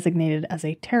is designated as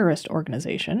a terrorist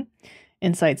organization,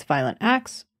 incites violent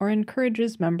acts, or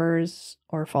encourages members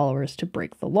or followers to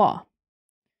break the law.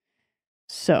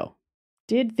 So,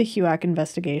 did the HUAC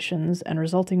investigations and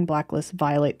resulting blacklist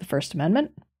violate the First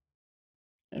Amendment?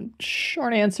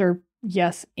 Short answer,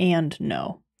 yes and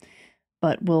no.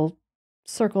 But we'll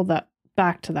circle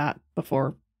back to that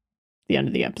before the end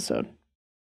of the episode.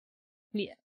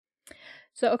 Yeah.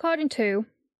 So according to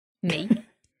me,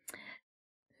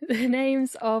 the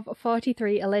names of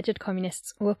 43 alleged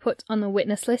communists were put on the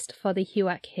witness list for the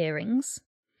HUAC hearings.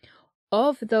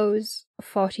 Of those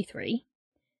 43,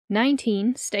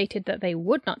 19 stated that they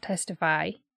would not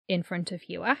testify in front of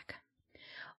HUAC.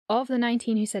 Of the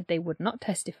 19 who said they would not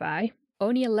testify,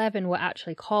 only 11 were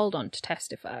actually called on to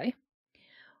testify.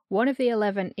 One of the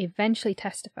 11 eventually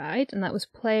testified, and that was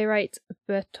playwright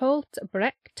Bertolt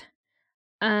Brecht,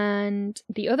 and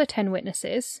the other 10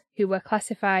 witnesses, who were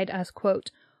classified as,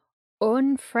 quote,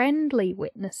 unfriendly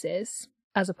witnesses,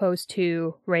 as opposed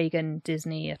to Reagan,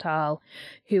 Disney et al.,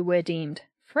 who were deemed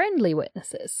friendly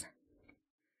witnesses.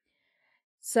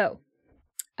 So,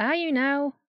 are you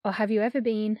now, or have you ever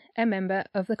been, a member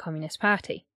of the Communist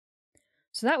Party?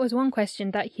 So that was one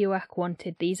question that HUAC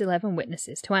wanted these 11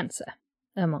 witnesses to answer,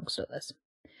 amongst others.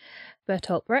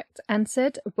 Bertolt Brecht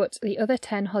answered, but the other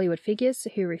 10 Hollywood figures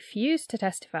who refused to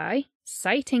testify,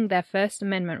 citing their First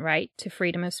Amendment right to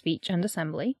freedom of speech and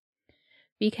assembly,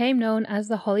 became known as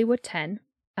the Hollywood 10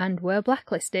 and were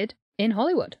blacklisted in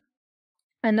Hollywood.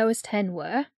 And those 10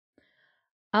 were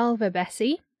Alva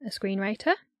Bessie, a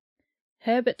screenwriter,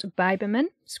 Herbert Biberman,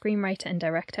 screenwriter and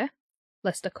director,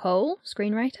 Lester Cole,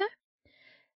 screenwriter,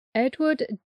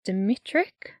 Edward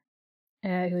Dmytryk,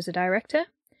 who was a director,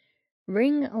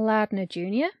 Ring Lardner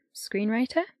Jr.,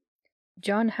 screenwriter,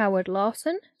 John Howard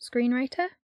Lawson, screenwriter,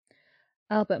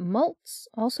 Albert Maltz,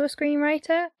 also a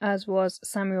screenwriter, as was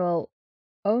Samuel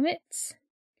Omitz,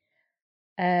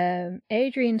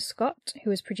 Adrian Scott, who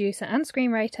was producer and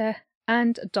screenwriter,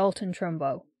 and Dalton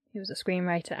Trumbo, who was a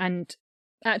screenwriter and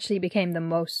actually became the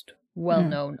most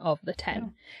well-known of the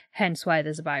 10, hence why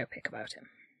there's a biopic about him.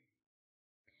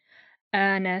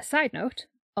 And a side note,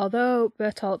 although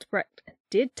Bertolt Brecht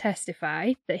did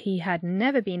testify that he had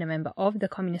never been a member of the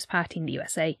Communist Party in the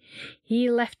USA, he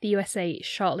left the USA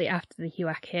shortly after the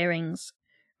HUAC hearings,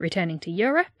 returning to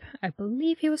Europe. I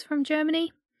believe he was from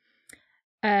Germany,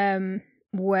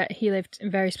 where he lived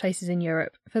in various places in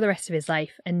Europe for the rest of his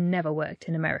life and never worked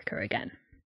in America again.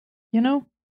 You know,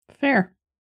 fair.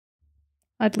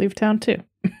 I'd leave town too.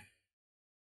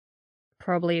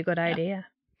 Probably a good idea.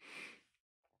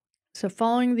 So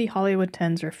following the Hollywood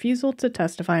 10's refusal to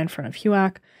testify in front of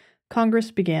HUAC,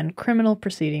 Congress began criminal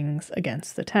proceedings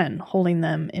against the 10, holding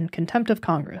them in contempt of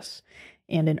Congress.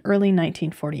 And in early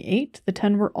 1948, the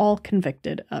 10 were all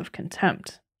convicted of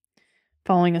contempt.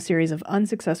 Following a series of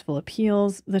unsuccessful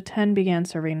appeals, the 10 began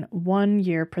serving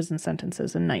 1-year prison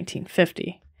sentences in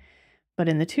 1950. But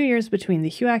in the 2 years between the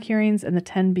HUAC hearings and the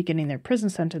 10 beginning their prison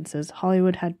sentences,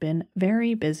 Hollywood had been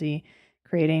very busy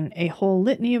creating a whole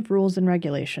litany of rules and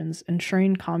regulations,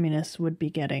 ensuring communists would be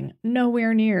getting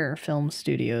nowhere near film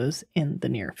studios in the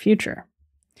near future.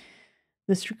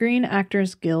 The Screen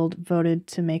Actors Guild voted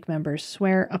to make members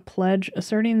swear a pledge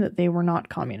asserting that they were not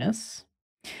communists.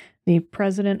 The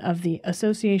president of the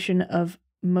Association of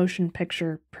Motion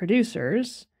Picture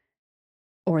Producers,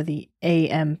 or the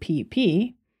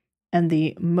AMPP, and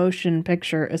the Motion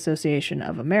Picture Association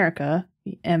of America,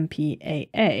 the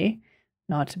MPAA,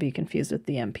 not to be confused with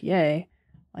the MPA,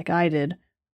 like I did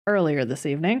earlier this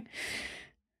evening.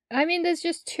 I mean, there's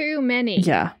just too many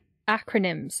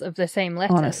acronyms of the same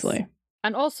letters. Honestly.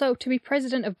 And also, to be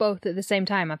president of both at the same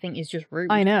time, I think is just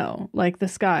rude. I know. Like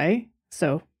this guy,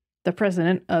 so the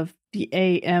president of the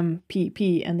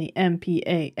AMPP and the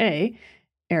MPAA,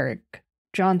 Eric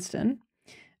Johnston,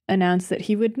 announced that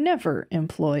he would never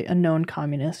employ a known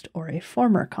communist or a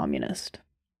former communist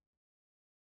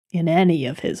in any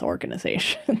of his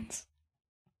organizations.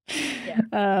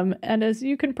 Yeah. And as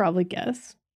you can probably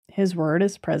guess, his word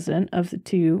as president of the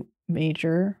two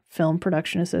major film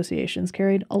production associations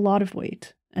carried a lot of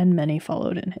weight, and many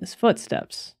followed in his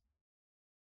footsteps.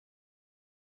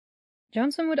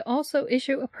 Johnson would also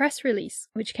issue a press release,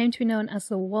 which came to be known as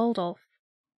the Waldorf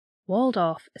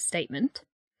Statement.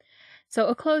 So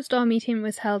a closed-door meeting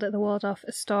was held at the Waldorf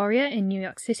Astoria in New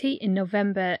York City in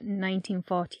November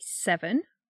 1947,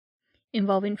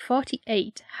 involving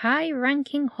 48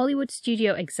 high-ranking Hollywood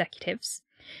studio executives,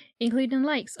 including the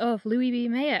likes of Louis B.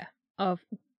 Mayer of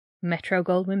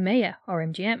Metro-Goldwyn-Mayer, or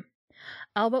MGM,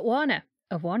 Albert Warner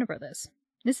of Warner Brothers.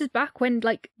 This is back when,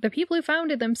 like, the people who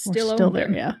founded them still own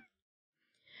them. Yeah.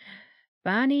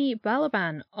 Barney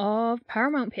Balaban of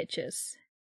Paramount Pictures,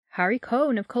 Harry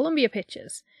Cohn of Columbia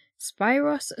Pictures,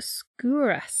 Spyros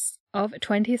Skouras of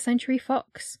 20th Century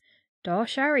Fox, Dor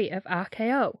Shari of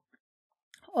RKO.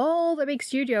 All the big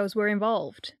studios were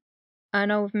involved. I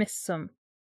know I've missed some.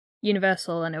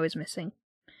 Universal, I know, is missing.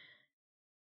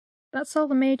 That's all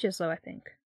the majors, though, I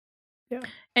think. Yeah.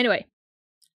 Anyway,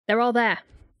 they're all there.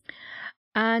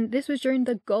 And this was during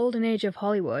the golden age of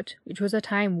Hollywood, which was a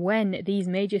time when these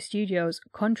major studios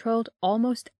controlled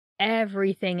almost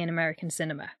everything in American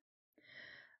cinema.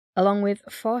 Along with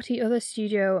 40 other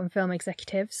studio and film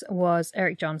executives was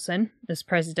Eric Johnson, as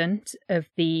president of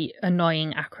the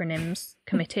annoying acronyms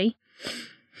committee,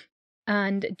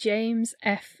 and James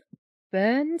F.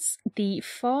 Burns, the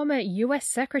former U.S.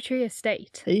 Secretary of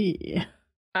State. Hey.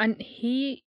 And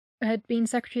he had been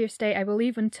Secretary of State, I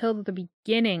believe, until the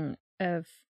beginning of,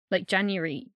 like,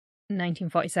 January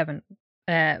 1947,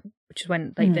 which is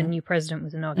when, like, the new president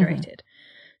was inaugurated.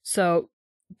 So,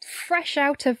 fresh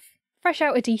out of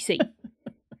DC.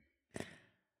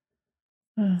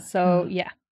 So,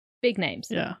 yeah, big names.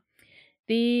 Yeah.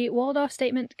 The Waldorf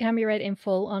Statement can be read in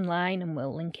full online, and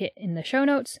we'll link it in the show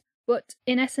notes. But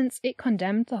in essence, it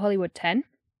condemned the Hollywood 10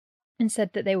 and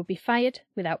said that they would be fired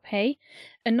without pay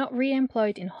and not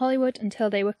re-employed in Hollywood until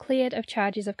they were cleared of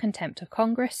charges of contempt of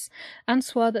Congress, and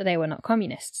swore that they were not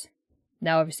communists.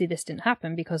 Now, obviously, this didn't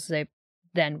happen because they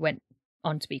then went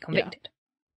on to be convicted.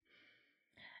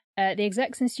 Yeah. The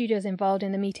execs and studios involved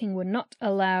in the meeting would not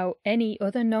allow any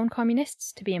other known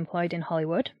communists to be employed in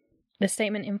Hollywood. The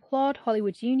statement implored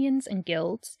Hollywood's unions and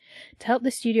guilds to help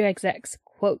the studio execs,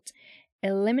 quote,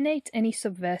 eliminate any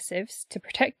subversives, to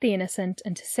protect the innocent,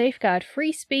 and to safeguard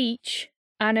free speech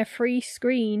and a free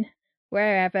screen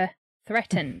wherever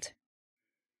threatened,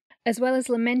 as well as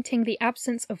lamenting the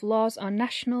absence of laws on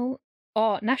national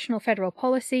federal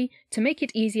policy to make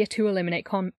it easier to eliminate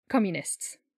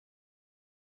communists.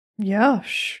 Yeah.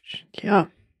 Yeah.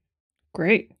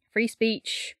 Great. Free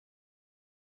speech.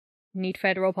 Need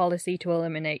federal policy to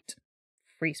eliminate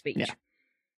free speech. Yeah.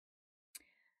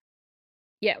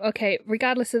 Yeah, okay,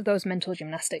 regardless of those mental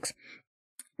gymnastics.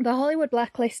 The Hollywood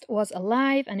Blacklist was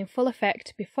alive and in full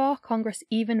effect before Congress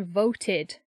even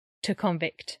voted to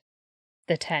convict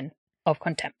the 10 of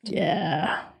contempt.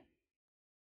 Yeah.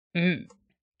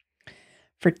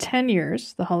 For 10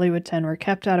 years, the Hollywood 10 were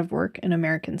kept out of work in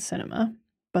American cinema,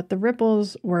 but the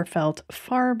ripples were felt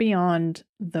far beyond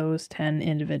those 10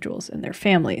 individuals and their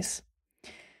families.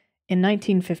 In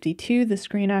 1952, the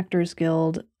Screen Actors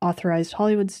Guild authorized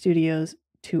Hollywood studios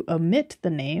to omit the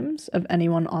names of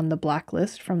anyone on the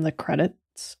blacklist from the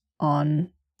credits on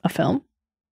a film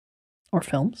or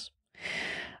films.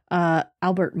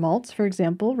 Albert Maltz, for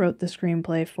example, wrote the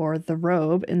screenplay for The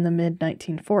Robe in the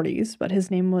mid-1940s, but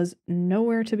his name was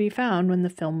nowhere to be found when the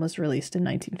film was released in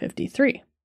 1953.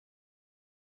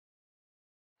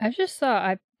 I've just thought,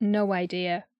 I've no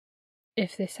idea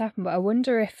if this happened, but I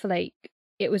wonder if, like,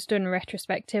 it was done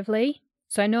retrospectively.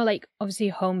 So I know, like, obviously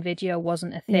home video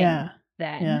wasn't a thing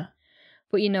then. Yeah.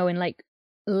 But, you know, in, like,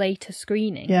 later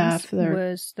screenings,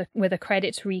 were the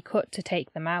credits recut to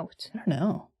take them out? I don't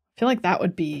know. I feel like that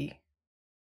would be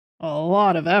a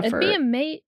lot of effort. It'd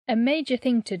be a major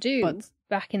thing to do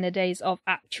back in the days of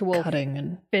actual cutting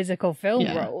and physical film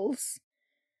rolls.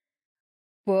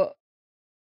 But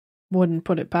wouldn't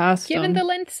put it past given the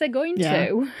lengths they're going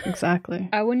to. Exactly.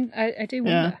 I do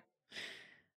wonder.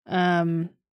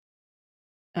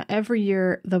 Every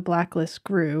year, the blacklist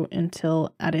grew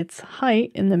until at its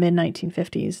height in the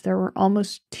mid-1950s, there were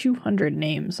almost 200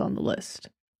 names on the list.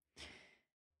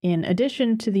 In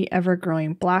addition to the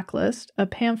ever-growing blacklist, a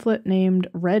pamphlet named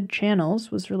Red Channels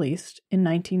was released in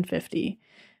 1950,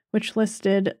 which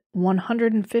listed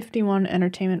 151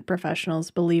 entertainment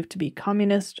professionals believed to be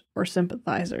communist or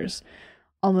sympathizers,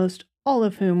 almost all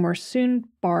of whom were soon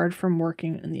barred from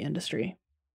working in the industry.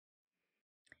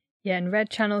 Yeah, and Red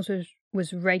Channels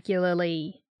was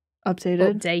regularly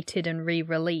updated and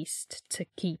re-released to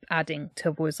keep adding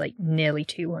to nearly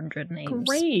 200 names.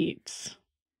 Great.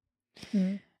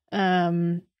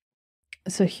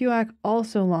 So HUAC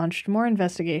also launched more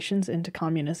investigations into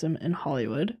communism in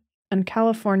Hollywood, and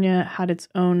California had its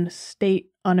own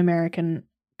state un-American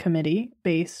committee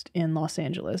based in Los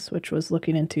Angeles, which was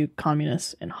looking into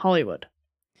communists in Hollywood.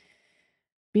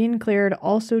 Being cleared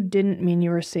also didn't mean you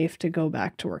were safe to go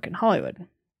back to work in Hollywood.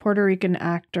 Puerto Rican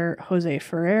actor Jose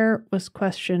Ferrer was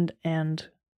questioned and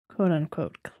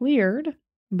quote-unquote cleared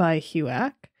by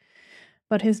HUAC,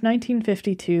 but his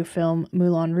 1952 film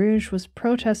Moulin Rouge was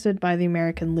protested by the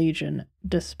American Legion,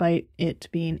 despite it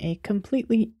being a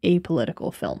completely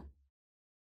apolitical film.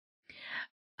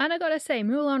 And I gotta say,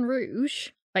 Moulin Rouge,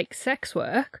 like sex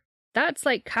work, that's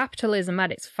like capitalism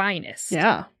at its finest.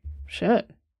 Yeah,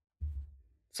 shit.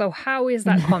 So how is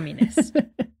that communist?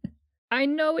 I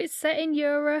know it's set in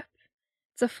Europe.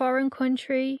 It's a foreign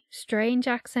country, strange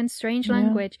accent, strange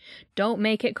language. Don't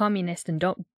make it communist and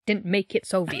didn't make it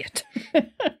Soviet.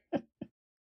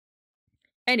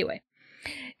 Anyway,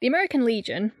 the American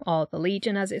Legion, or the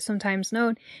Legion as it's sometimes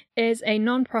known, is a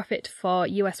non-profit for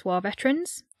US war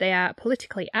veterans. They are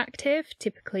politically active,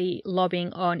 typically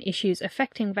lobbying on issues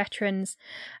affecting veterans,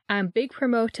 and big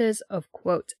promoters of,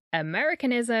 quote,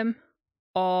 Americanism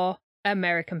or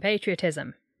American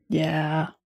patriotism.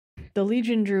 Yeah. The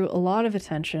Legion drew a lot of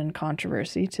attention and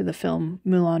controversy to the film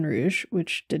Moulin Rouge,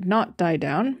 which did not die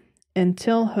down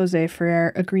until Jose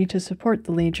Ferrer agreed to support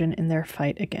the Legion in their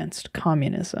fight against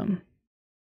communism.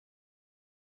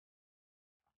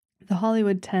 The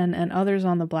Hollywood 10 and others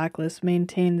on the blacklist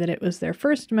maintained that it was their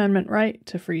First Amendment right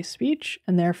to free speech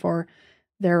and therefore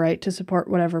their right to support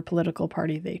whatever political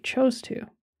party they chose to.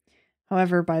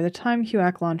 However, by the time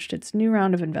HUAC launched its new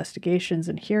round of investigations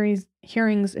and hearings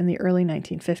in the early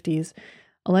 1950s,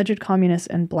 alleged communists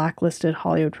and blacklisted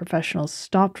Hollywood professionals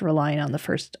stopped relying on the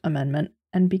First Amendment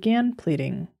and began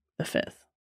pleading the Fifth.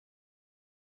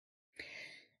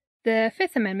 The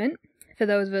Fifth Amendment, for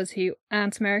those of us who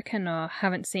aren't American or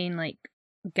haven't seen like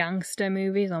gangster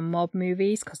movies or mob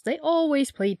movies, because they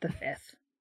always plead the Fifth.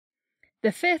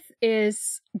 The Fifth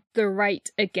is the right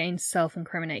against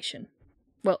self-incrimination.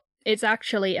 Well, it's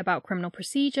actually about criminal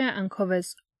procedure and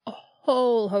covers a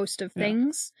whole host of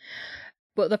things.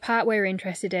 But the part we're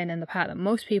interested in and the part that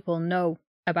most people know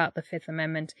about the Fifth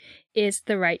Amendment is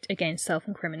the right against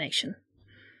self-incrimination.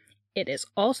 It is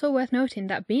also worth noting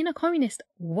that being a communist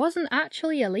wasn't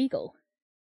actually illegal.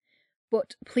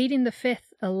 But pleading the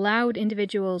Fifth allowed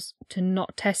individuals to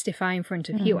not testify in front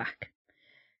of HUAC.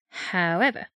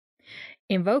 However,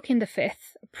 invoking the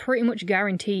Fifth pretty much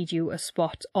guaranteed you a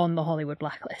spot on the Hollywood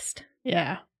Blacklist.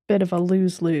 Yeah, bit of a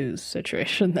lose-lose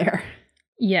situation there.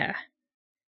 Yeah.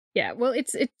 Yeah, well,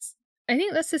 it's. I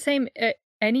think that's the same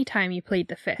any time you plead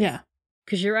the Fifth. Yeah.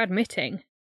 Because you're admitting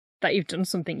that you've done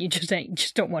something, you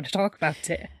just don't want to talk about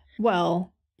it.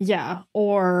 Well, yeah,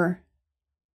 or...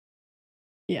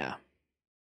 Yeah.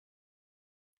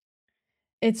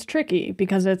 It's tricky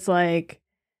because it's like,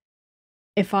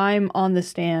 if I'm on the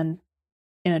stand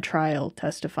in a trial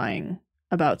testifying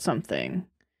about something,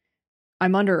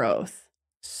 I'm under oath.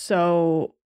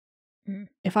 So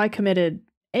if I committed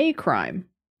a crime,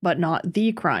 but not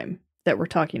the crime that we're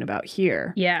talking about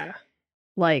here. Yeah.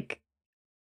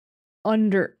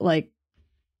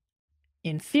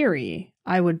 In theory,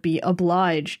 I would be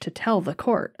obliged to tell the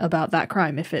court about that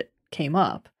crime if it came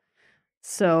up.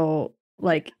 So,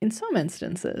 in some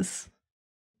instances,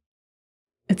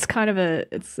 it's kind of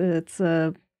it's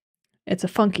a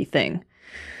funky thing.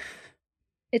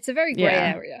 It's a very grey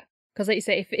area. Because like you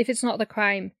say, if it's not the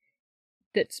crime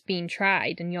that's being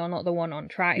tried and you're not the one on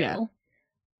trial,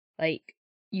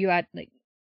 you had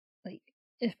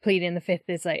if pleading the Fifth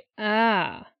is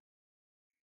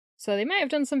so they might have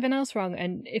done something else wrong,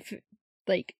 and if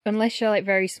unless you're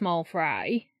very small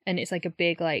fry and it's a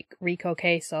big RICO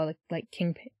case or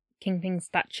Kingpin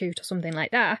statute or something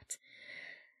like that,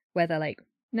 where they're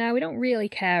no, we don't really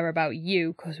care about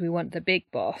you because we want the big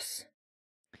boss.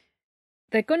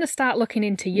 They're going to start looking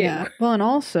into you. Yeah. Well, and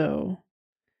also,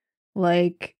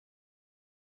 I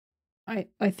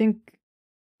think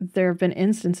there have been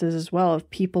instances as well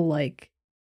of people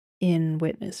in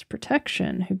witness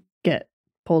protection who get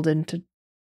pulled into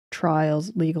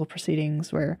trials, legal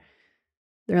proceedings where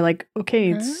they're like,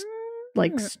 okay, it's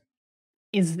like,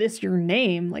 is this your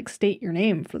name? Like, state your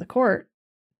name for the court.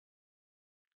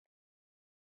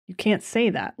 You can't say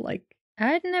that. Like,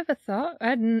 I'd never thought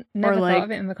of it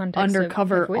in the context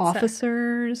undercover of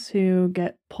officers who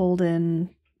get pulled in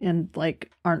and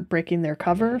like aren't breaking their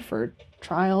cover for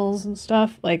trials and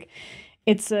stuff. Like,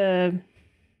 it's a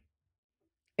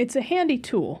handy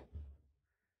tool.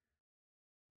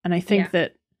 And I think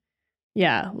that,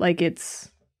 like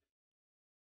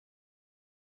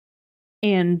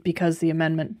and because the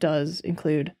amendment does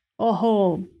include a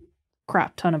whole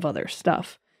crap ton of other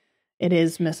stuff, it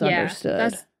is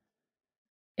misunderstood.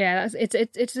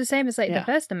 It's the same as like the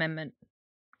First Amendment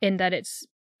in that it's,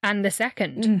 and the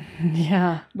Second,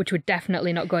 which we're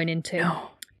definitely not going into.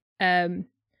 No.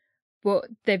 But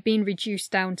they've been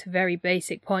reduced down to very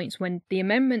basic points when the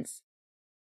amendment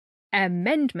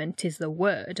is the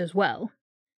word as well,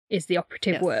 is the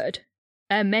operative word.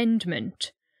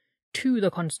 Amendment to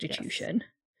the Constitution. Yes.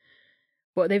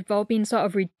 But they've all been sort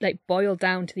of boiled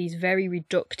down to these very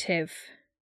reductive,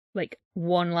 like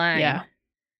one line. Yeah.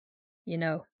 You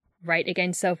know, right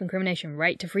against self-incrimination,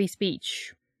 right to free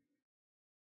speech,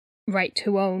 right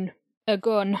to own a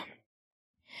gun.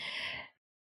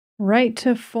 Right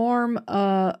to form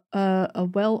a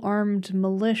well-armed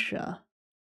militia.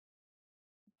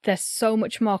 They're so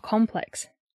much more complex.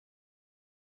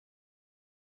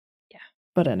 Yeah.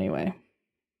 But anyway.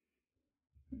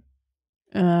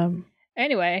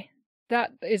 Anyway,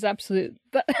 that is absolute.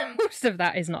 Most of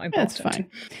that is not important. That's fine.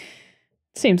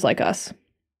 Seems like us.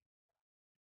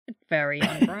 Very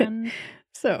on brand.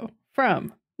 So,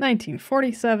 from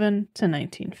 1947 to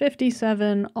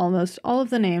 1957, almost all of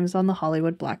the names on the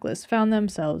Hollywood Blacklist found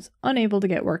themselves unable to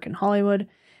get work in Hollywood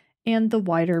and the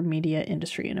wider media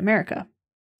industry in America.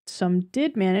 Some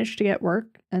did manage to get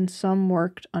work, and some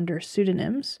worked under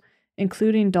pseudonyms,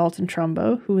 including Dalton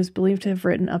Trumbo, who is believed to have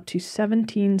written up to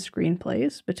 17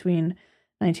 screenplays between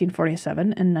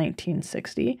 1947 and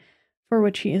 1960, for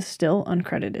which he is still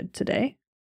uncredited today.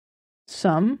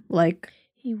 Some, like...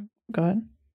 Go ahead.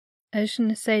 I was going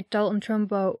to say Dalton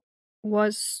Trumbo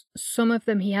was... Some of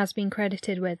them he has been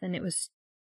credited with, and it was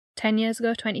 10 years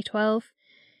ago, 2012.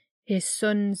 His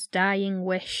son's dying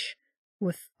wish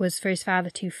was for his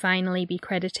father to finally be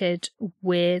credited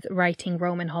with writing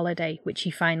Roman Holiday, which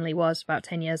he finally was about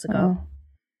 10 years ago. Oh.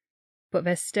 But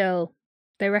there's still...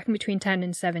 They reckon between 10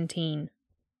 and 17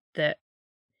 that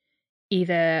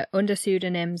either under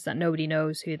pseudonyms that nobody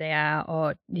knows who they are,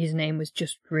 or his name was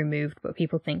just removed, but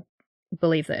people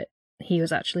believe that he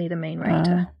was actually the main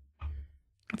writer.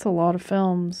 That's a lot of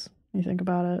films, you think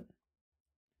about it.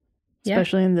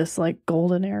 Especially in this, like,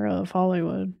 golden era of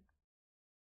Hollywood.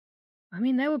 I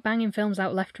mean, they were banging films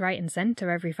out left, right, and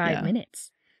center every 5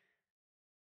 minutes.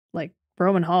 Like,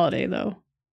 Roman Holiday, though.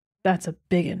 That's a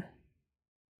biggin'.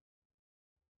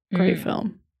 Great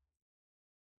film.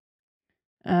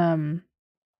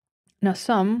 Now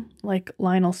some, like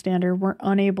Lionel Stander, were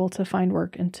unable to find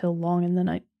work until long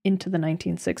into the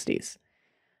 1960s.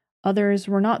 Others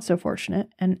were not so fortunate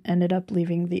and ended up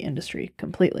leaving the industry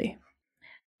completely.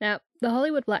 Now, the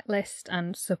Hollywood Blacklist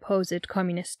and supposed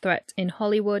communist threat in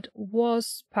Hollywood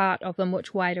was part of the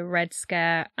much wider Red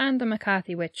Scare and the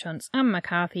McCarthy witch hunts and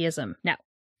McCarthyism. Now,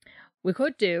 we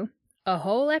could do a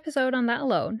whole episode on that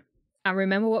alone, and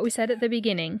remember what we said at the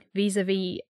beginning,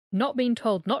 vis-a-vis not being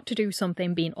told not to do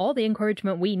something being all the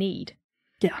encouragement we need.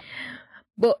 Yeah.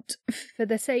 But for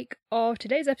the sake of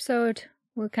today's episode,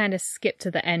 we'll kind of skip to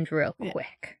the end real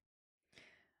quick.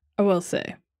 I will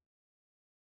say,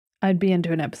 I'd be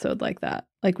into an episode like that.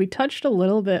 Like, we touched a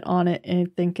little bit on it, I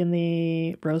think, in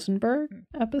the Rosenberg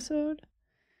episode.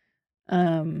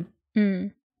 But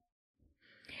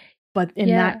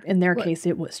in their case,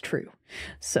 it was true.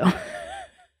 So...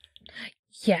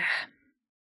 Yeah.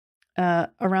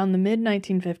 Around the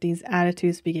mid-1950s,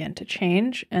 attitudes began to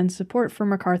change, and support for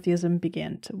McCarthyism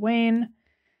began to wane.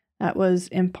 That was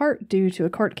in part due to a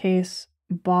court case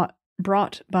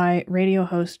brought by radio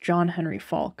host John Henry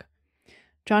Falk.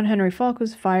 John Henry Falk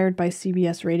was fired by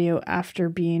CBS Radio after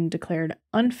being declared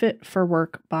unfit for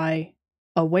work by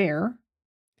Aware,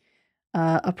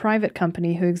 a private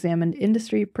company who examined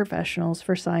industry professionals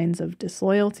for signs of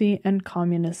disloyalty and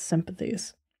communist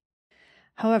sympathies.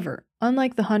 However,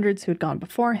 unlike the hundreds who had gone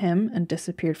before him and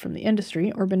disappeared from the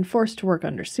industry or been forced to work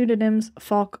under pseudonyms,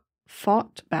 Falk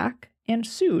fought back and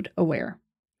sued Aware.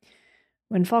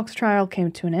 When Falk's trial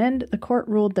came to an end, the court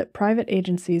ruled that private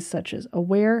agencies such as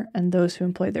Aware and those who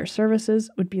employed their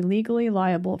services would be legally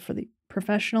liable for the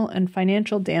professional and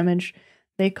financial damage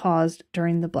they caused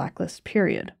during the blacklist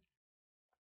period.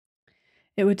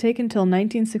 It would take until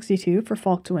 1962 for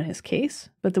Falk to win his case,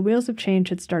 but the wheels of change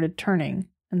had started turning,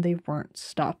 and they weren't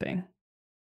stopping.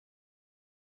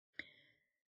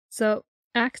 So,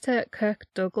 actor Kirk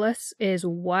Douglas is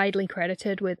widely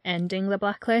credited with ending the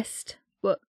blacklist,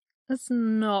 but that's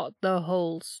not the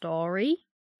whole story.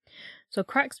 So,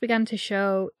 cracks began to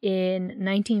show in the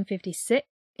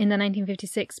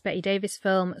 1956 Bette Davis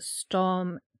film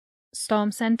Storm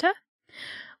Center,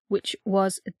 which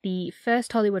was the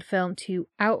first Hollywood film to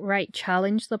outright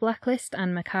challenge the blacklist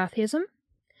and McCarthyism.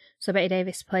 So Bette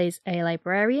Davis plays a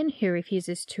librarian who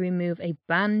refuses to remove a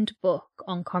banned book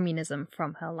on communism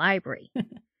from her library.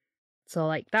 So,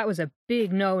 like, that was a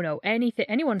big no-no.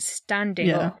 Anyone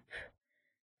standing up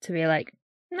to be like,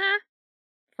 nah,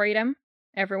 freedom,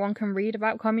 everyone can read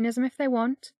about communism if they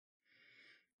want,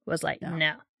 was like,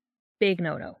 no, big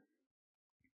no-no.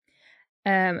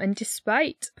 And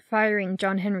despite firing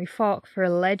John Henry Falk for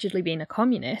allegedly being a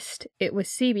communist, it was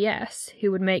CBS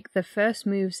who would make the first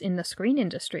moves in the screen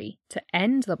industry to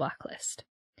end the blacklist.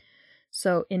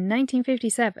 So in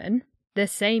 1957, the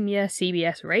same year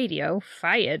CBS Radio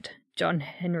fired John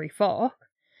Henry Falk,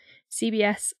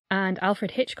 CBS and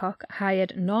Alfred Hitchcock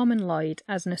hired Norman Lloyd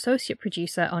as an associate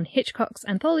producer on Hitchcock's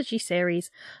anthology series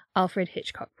Alfred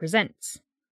Hitchcock Presents.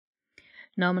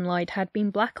 Norman Lloyd had been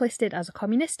blacklisted as a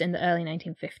communist in the early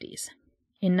 1950s.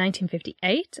 In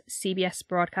 1958, CBS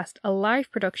broadcast a live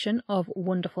production of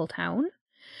Wonderful Town,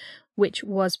 which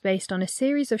was based on a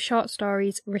series of short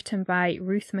stories written by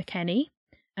Ruth McKenney,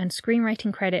 and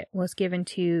screenwriting credit was given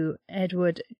to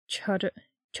Edward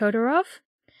Chodorov.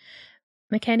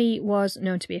 McKenney was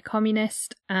known to be a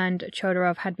communist, and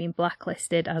Chodorov had been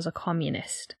blacklisted as a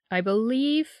communist. I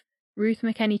believe Ruth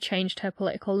McKenney changed her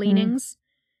political leanings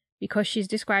because she's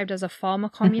described as a former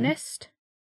communist,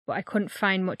 but I couldn't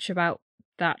find much about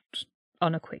that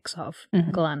on a quick sort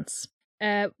of glance.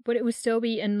 But it would still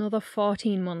be another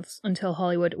 14 months until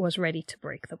Hollywood was ready to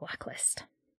break the blacklist.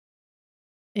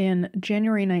 In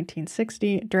January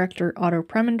 1960, director Otto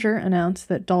Preminger announced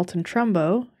that Dalton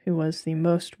Trumbo, who was the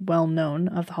most well-known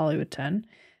of the Hollywood 10,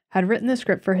 had written the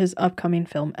script for his upcoming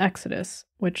film Exodus,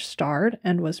 which starred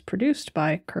and was produced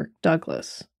by Kirk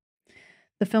Douglas.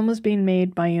 The film was being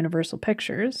made by Universal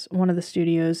Pictures, one of the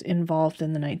studios involved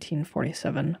in the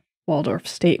 1947 Waldorf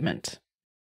Statement.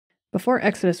 Before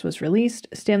Exodus was released,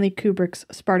 Stanley Kubrick's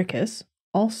Spartacus,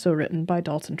 also written by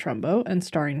Dalton Trumbo and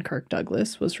starring Kirk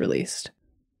Douglas, was released.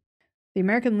 The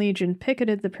American Legion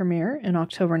picketed the premiere in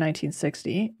October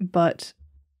 1960, but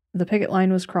the picket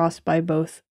line was crossed by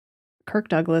both Kirk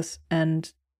Douglas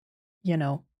and,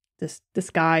 this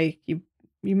guy, you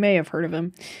may have heard of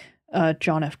him,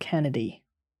 John F. Kennedy.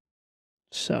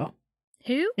 So,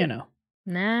 who?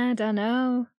 Nah, don't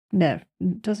know. No,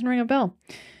 doesn't ring a bell.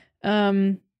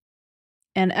 And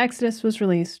Exodus was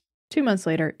released 2 months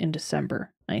later in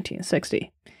December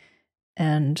 1960.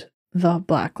 And the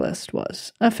blacklist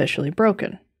was officially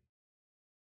broken.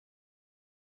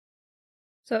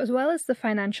 So as well as the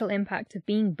financial impact of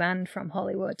being banned from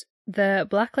Hollywood, the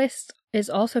blacklist is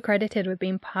also credited with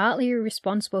being partly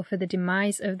responsible for the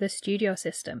demise of the studio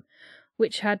system,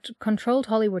 which had controlled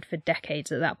Hollywood for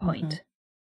decades at that point.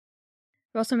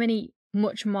 There are also many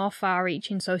much more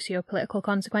far-reaching socio-political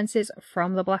consequences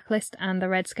from the blacklist and the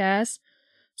Red Scares,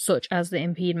 such as the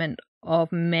impediment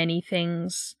of many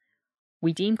things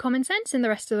we deem common sense in the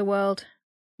rest of the world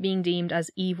being deemed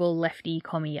as evil lefty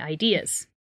commie ideas,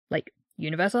 like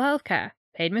universal healthcare,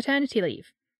 paid maternity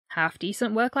leave,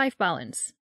 half-decent work-life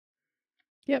balance.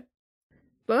 Yep.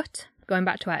 But, going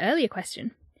back to our earlier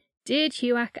question, did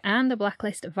HUAC and the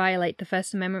blacklist violate the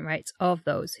First Amendment rights of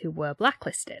those who were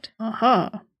blacklisted?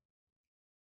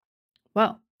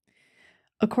 Well,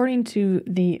 according to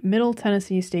the Middle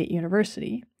Tennessee State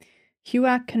University,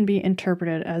 HUAC can be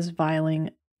interpreted as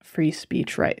violating free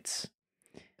speech rights.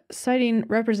 Citing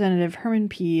Representative Herman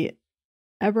P.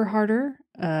 Eberharder,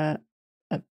 a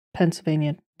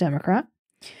Pennsylvania Democrat,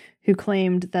 who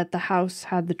claimed that the House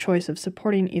had the choice of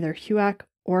supporting either HUAC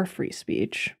or free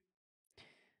speech.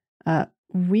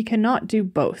 We cannot do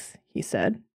both, he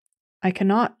said. I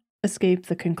cannot escape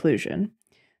the conclusion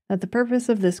that the purpose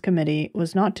of this committee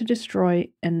was not to destroy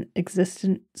an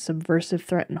existent subversive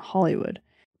threat in Hollywood,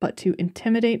 but to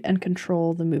intimidate and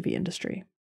control the movie industry.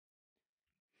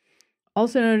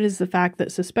 Also noted is the fact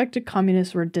that suspected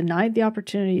communists were denied the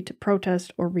opportunity to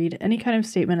protest or read any kind of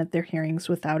statement at their hearings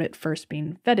without it first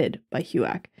being vetted by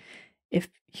HUAC. If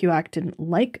HUAC didn't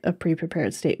like a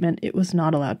pre-prepared statement, it was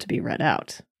not allowed to be read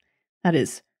out. That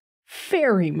is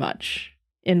very much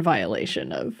in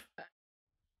violation of...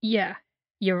 Yeah,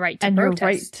 your right to and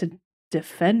protest. Your right to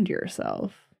defend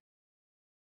yourself.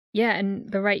 Yeah, and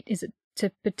the right is it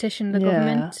to petition the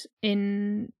government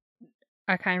in...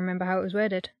 I can't remember how it was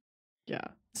worded. Yeah.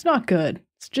 It's not good.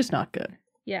 It's just not good.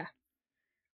 Yeah.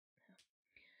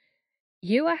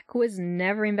 HUAC was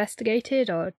never investigated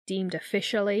or deemed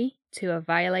officially to have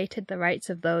violated the rights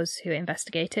of those who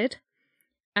investigated.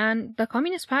 And the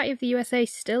Communist Party of the USA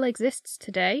still exists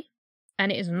today,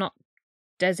 and it is not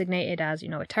designated as,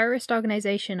 a terrorist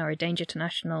organization or a danger to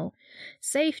national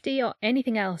safety or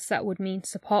anything else that would mean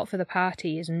support for the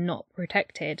party is not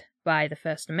protected by the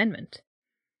First Amendment.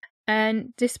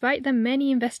 And despite the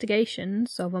many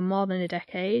investigations over more than a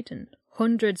decade and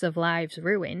hundreds of lives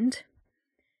ruined,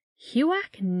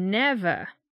 HUAC never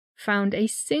found a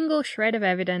single shred of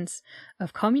evidence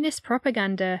of communist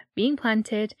propaganda being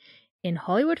planted in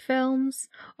Hollywood films,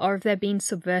 or of there being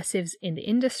subversives in the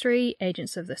industry,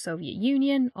 agents of the Soviet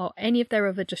Union, or any of their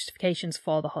other justifications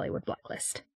for the Hollywood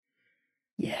Blacklist.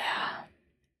 Yeah.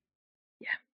 Yeah.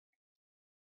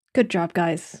 Good job,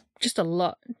 guys. Just a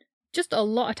lot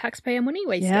of taxpayer money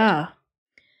wasted. Yeah.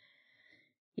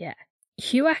 Yeah.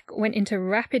 HUAC went into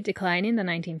rapid decline in the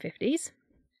 1950s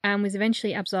and was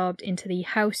eventually absorbed into the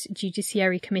House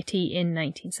Judiciary Committee in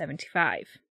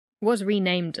 1975. Was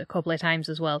renamed a couple of times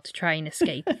as well to try and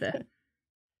escape the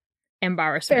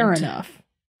embarrassment. Fair enough.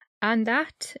 And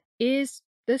that is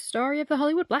the story of the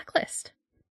Hollywood Blacklist.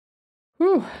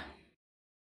 Whew.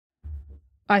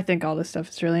 I think all this stuff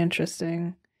is really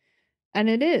interesting. And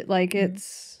it is,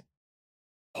 it's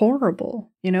horrible,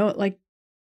 kind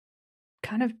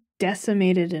of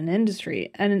decimated an industry.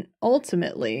 And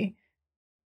ultimately,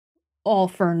 all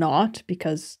for naught,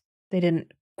 because they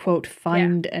didn't, quote,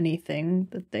 find anything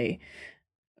that they,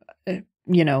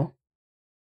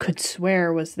 could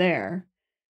swear was there.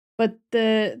 But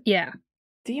the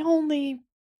only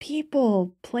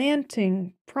people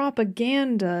planting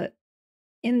propaganda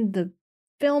in the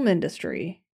film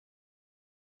industry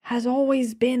has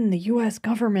always been the U.S.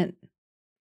 government.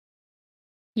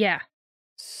 Yeah.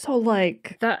 So,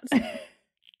 that's...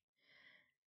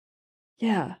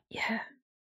 Yeah. Yeah.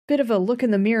 Bit of a look in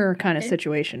the mirror kind of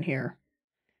situation here.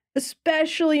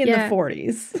 Especially in the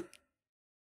 40s.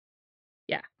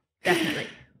 Yeah, definitely.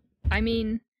 I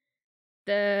mean,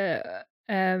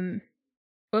 when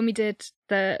we did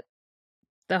the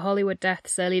Hollywood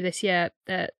deaths early this year,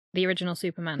 the original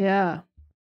Superman. Yeah.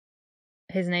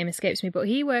 His name escapes me, but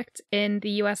he worked in the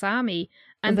US Army,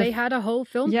 and they had a whole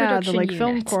film production unit.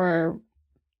 Film corps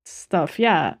stuff.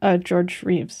 Yeah, George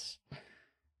Reeves.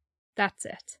 That's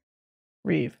it.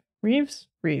 Reeve.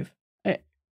 I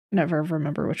never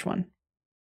remember which one.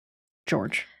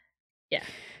 George. Yeah.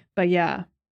 But yeah,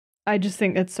 I just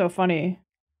think it's so funny.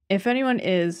 If anyone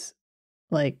is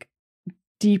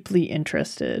deeply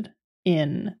interested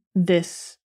in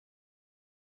this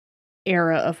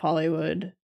era of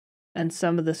Hollywood and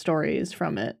some of the stories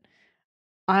from it,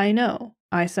 I know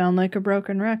I sound like a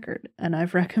broken record, and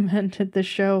I've recommended this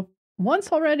show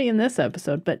once already in this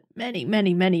episode, but many,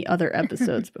 many, many other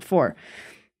episodes before.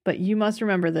 But you must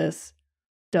remember this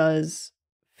does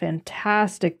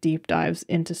fantastic deep dives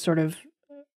into sort of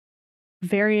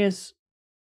various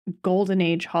golden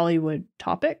age Hollywood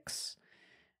topics.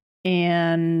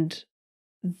 And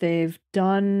they've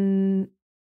done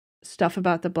stuff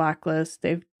about the Blacklist.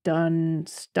 They've done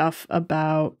stuff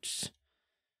about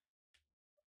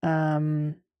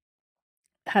Hedda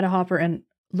Hopper and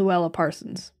Luella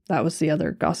Parsons. That was the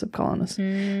other gossip columnist.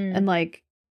 And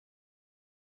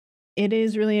it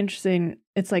is really interesting.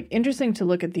 It's interesting to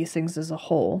look at these things as a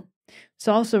whole. It's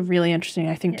also really interesting,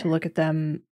 I think, to look at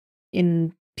them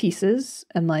in pieces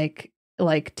and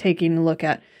taking a look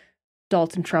at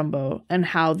Dalton Trumbo and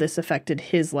how this affected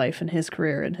his life and his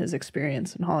career and his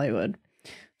experience in Hollywood.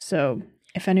 So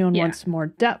if anyone wants more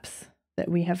depth that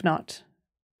we have not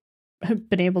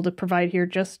been able to provide here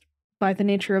just by the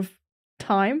nature of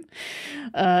time,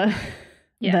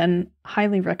 then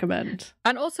highly recommend.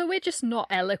 And also, we're just not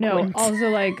eloquent. No,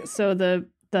 also so the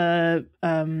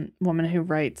woman who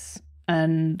writes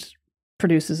and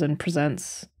produces and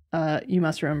presents, you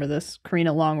must remember this,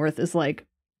 Karina Longworth, is a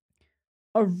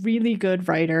really good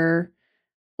writer,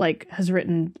 has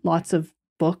written lots of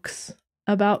books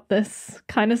about this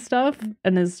kind of stuff,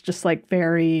 and is just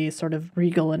very sort of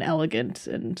regal and elegant,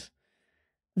 and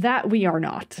that we are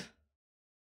not.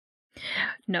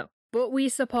 No, but we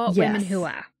support women who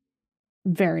are.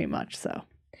 Very much so.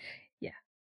 Yeah.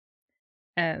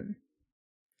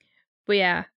 But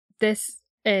yeah, this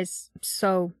is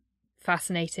so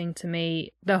fascinating to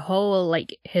me. The whole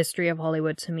history of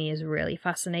Hollywood to me is really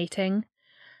fascinating.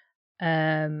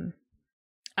 And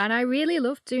I really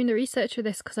loved doing the research for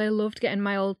this because I loved getting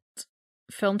my old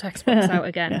film textbooks out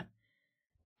again. Yeah.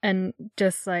 And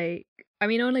just like, I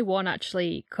mean, only one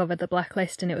actually covered the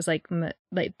Blacklist, and it was like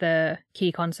the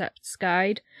key concepts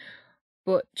guide.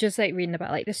 But just like reading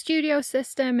about like the studio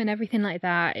system and everything like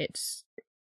that, it's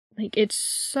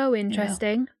so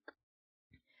interesting.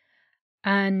 Yeah.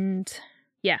 And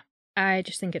yeah, I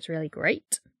just think it's really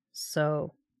great.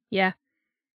 So yeah.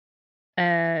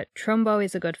 Trumbo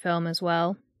is a good film as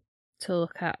well to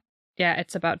look at. Yeah,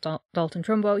 it's about Dalton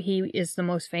Trumbo. He is the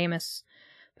most famous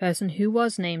person who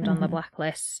was named on the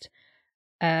Blacklist.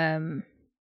 I'm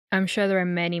sure there are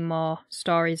many more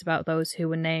stories about those who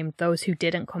were named, those who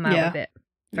didn't come out of it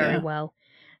very well.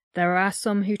 There are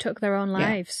some who took their own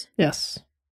lives. Yes.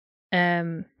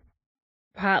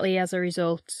 Partly as a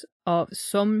result of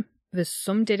some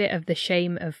did it of the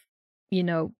shame of,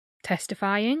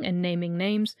 testifying and naming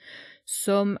names.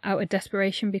 Some out of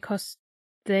desperation because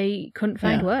they couldn't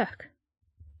find work.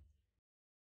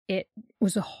 It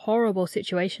was a horrible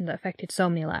situation that affected so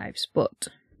many lives, but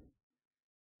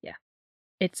yeah,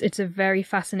 it's a very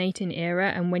fascinating era,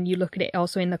 and when you look at it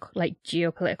also in the like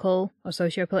geopolitical or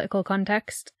socio-political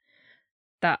context,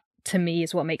 that to me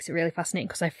is what makes it really fascinating,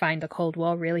 because I find the Cold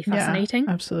War really fascinating.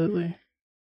 Yeah, absolutely.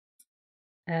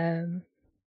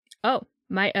 Oh,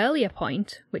 my earlier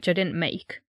point, which I didn't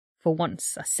make for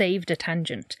once, I saved a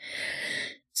tangent.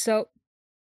 So,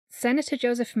 Senator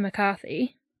Joseph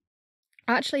McCarthy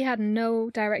actually had no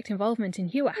direct involvement in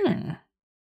HUAC.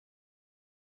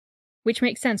 Which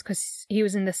makes sense because he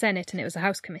was in the Senate and it was a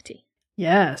House committee.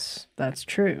 Yes, that's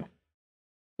true.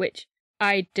 Which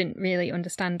I didn't really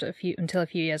understand until a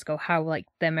few years ago how like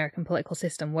the American political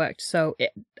system worked. So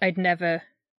I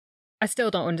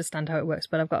still don't understand how it works,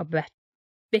 but I've got a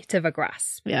bit of a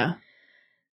grasp. Yeah.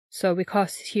 So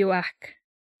because HUAC,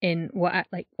 in what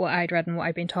I'd read and what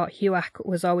I'd been taught, HUAC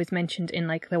was always mentioned in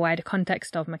like the wider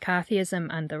context of McCarthyism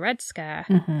and the Red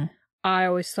Scare. I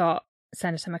always thought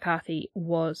Senator McCarthy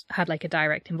had like a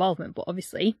direct involvement, but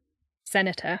obviously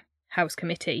Senator, House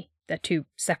Committee, they're two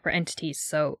separate entities,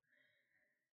 so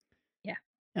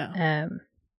yeah.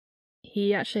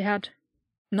 He actually had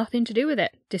nothing to do with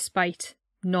it, despite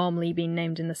normally being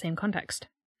named in the same context,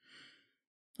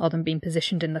 or them being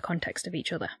positioned in the context of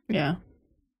each other. Yeah.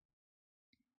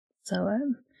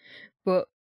 So, but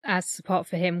as support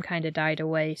for him kind of died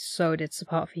away, so did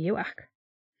support for HUAC.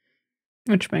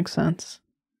 Which makes sense.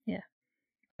 Yeah.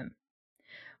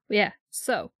 Yeah,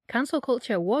 so cancel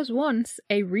culture was once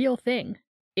a real thing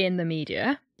in the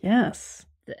media. Yes.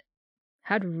 That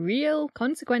had real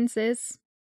consequences.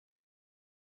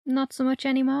 Not so much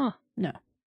anymore. No.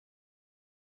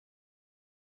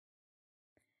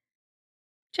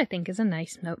 Which I think is a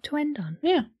nice note to end on.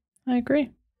 Yeah, I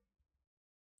agree.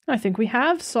 I think we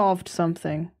have solved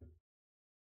something.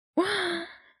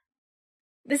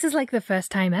 This is like the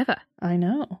first time ever. I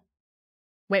know.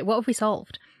 Wait, what have we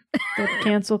solved? That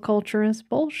cancel culture is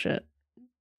bullshit.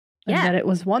 And that it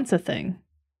was once a thing.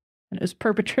 And it was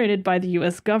perpetrated by the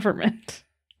US government.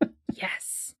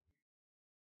 Yes.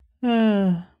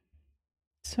 So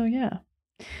yeah.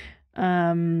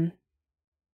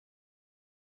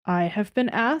 I have been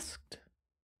asked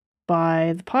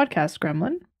by the podcast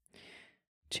Gremlin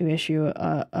to issue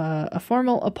a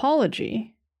formal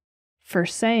apology for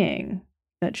saying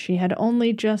that she had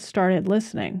only just started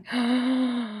listening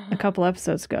a couple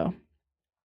episodes ago.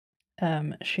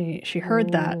 She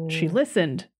heard that. She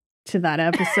listened to that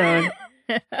episode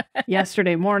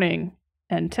yesterday morning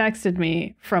and texted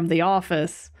me from the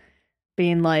office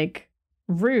being like,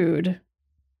 rude,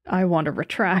 I want a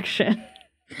retraction.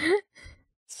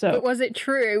 So, but was it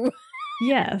true?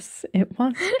 Yes, it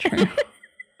was true.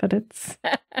 But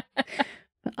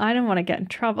I don't want to get in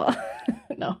trouble.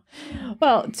 No.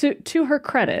 Well, to her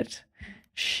credit,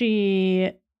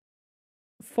 she,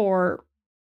 for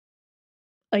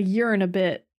a year and a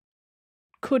bit,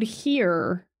 could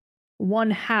hear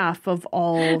one half of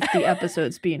all of the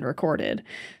episodes being recorded.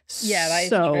 Yeah, that is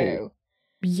true.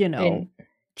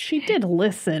 She did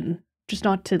listen, just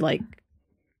not to like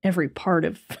every part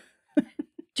of.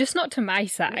 Just not to my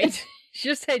side. She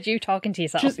just heard you talking to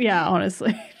yourself.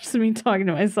 Honestly. Just me talking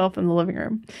to myself in the living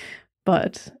room.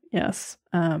 But yes.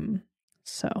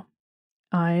 So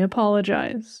I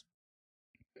apologize.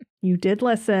 You did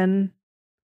listen,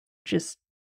 just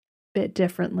a bit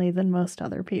differently than most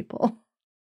other people.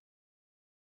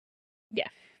 Yeah.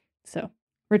 So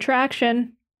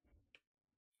retraction.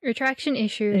 Retraction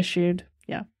issued.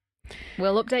 Yeah.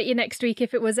 We'll update you next week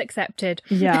if it was accepted.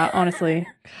 Yeah, honestly.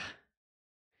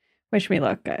 Wish me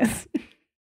luck, guys.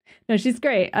 No, she's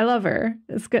great. I love her.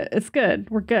 It's good.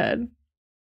 We're good.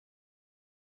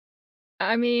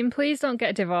 I mean, please don't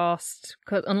get divorced,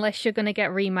 cause unless you're going to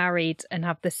get remarried and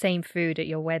have the same food at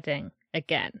your wedding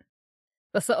again.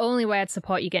 That's the only way I'd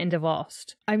support you getting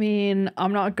divorced. I mean,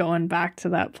 I'm not going back to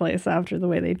that place after the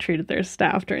way they treated their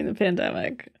staff during the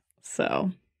pandemic.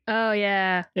 So. Oh,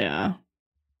 yeah. Yeah.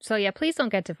 So, yeah, please don't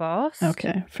get divorced.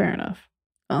 Okay, fair enough.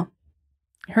 Well,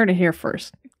 you heard it here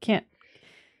first. Can't.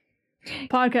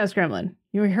 Podcast Gremlin,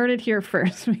 you heard it here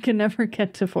first. We can never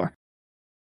get divorced.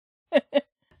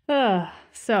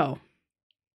 So,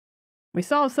 we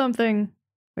solved something.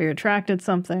 We retracted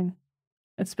something.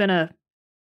 It's been a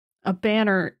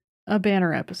banner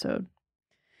episode.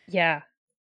 Yeah.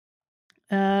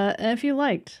 And if you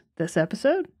liked this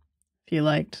episode, if you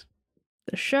liked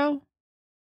the show,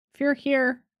 if you're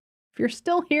here, if you're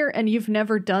still here and you've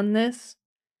never done this,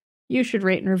 you should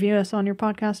rate and review us on your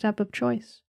podcast app of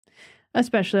choice,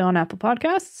 especially on Apple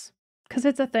Podcasts, because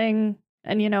it's a thing.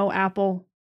 And, you know, Apple,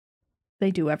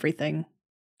 they do everything.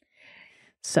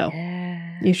 So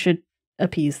you should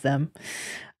appease them.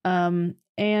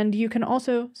 And you can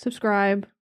also subscribe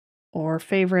or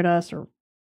favorite us or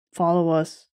follow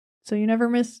us so you never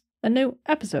miss a new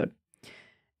episode.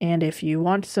 And if you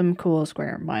want some cool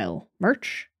Square Mile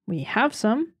merch, we have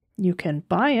some. You can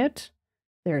buy it.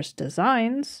 There's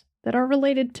designs that are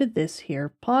related to this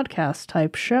here podcast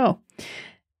type show.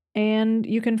 And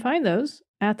you can find those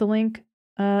at the link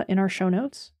in our show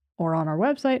notes or on our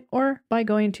website or by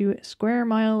going to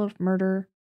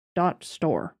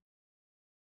squaremileofmurder.store.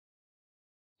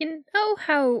 You know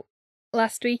how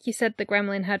last week you said the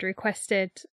Gremlin had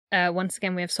requested Once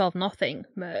Again We Have Solved Nothing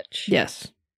merch?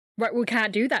 Yes. Right, we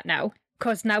can't do that now,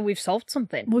 because now we've solved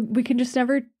something. We can just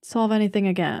never solve anything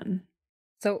again.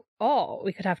 So, or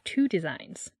we could have two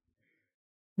designs.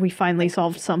 We finally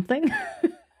solved something?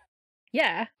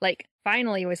 Yeah, like,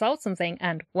 finally we solved something,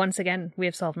 and once again we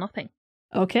have solved nothing.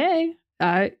 Okay.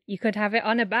 You could have it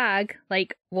on a bag,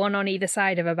 like one on either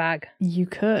side of a bag. You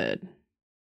could.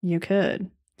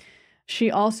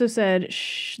 She also said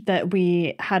that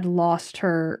we had lost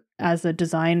her as a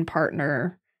design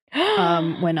partner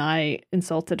when I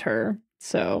insulted her.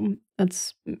 So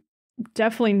that's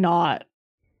definitely not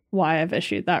why I've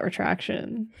issued that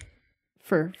retraction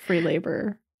for free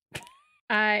labor.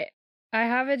 I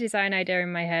have a design idea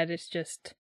in my head. It's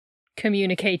just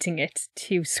communicating it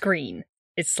to screen.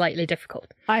 It's slightly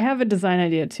difficult. I have a design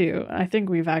idea too. I think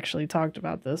we've actually talked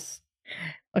about this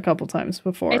a couple times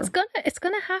before. It's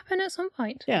gonna happen at some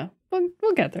point. Yeah,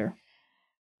 we'll get there.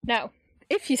 Now,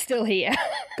 if you're still here,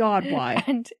 God, why?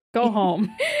 And go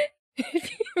home.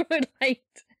 If you would like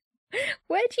to,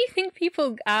 where do you think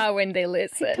people are when they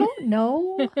listen? I don't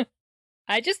know.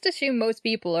 I just assume most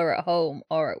people are at home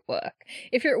or at work.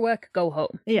 If you're at work, go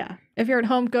home. Yeah. If you're at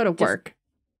home, go to work.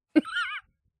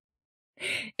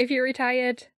 If you're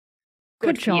retired,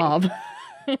 good job.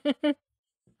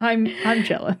 I'm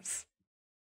jealous.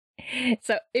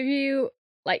 So if you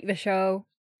like the show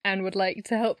and would like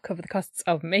to help cover the costs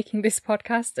of making this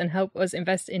podcast and help us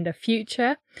invest in the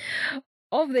future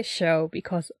of this show,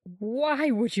 because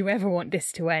why would you ever want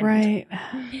this to end? Right.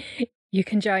 You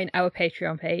can join our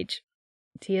Patreon page.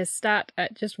 Tiers start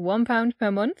at just £1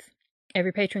 per month.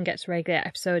 Every patron gets regular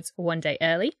episodes one day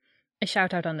early, a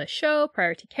shout out on the show,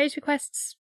 priority case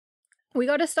requests. We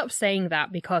gotta stop saying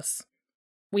that because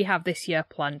we have this year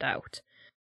planned out.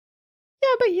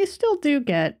 Yeah, but you still do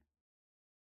get...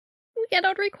 We get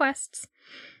odd requests.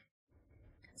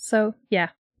 So, yeah.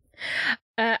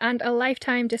 And a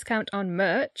lifetime discount on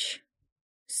merch.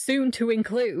 Soon to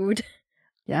include...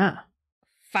 Yeah.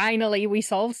 Finally, we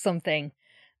solved something.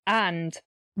 And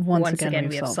once again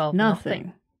we have solved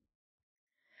nothing.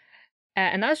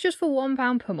 And that's just for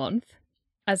 £1 per month.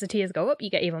 As the tiers go up,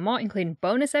 you get even more, including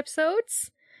bonus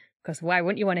episodes. Because why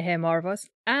wouldn't you want to hear more of us?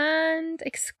 And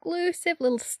exclusive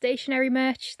little stationery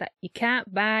merch that you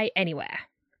can't buy anywhere.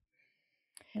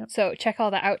 Yep. So check all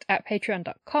that out at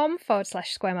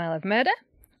patreon.com/Square Mile of Murder.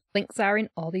 Links are in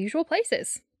all the usual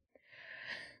places.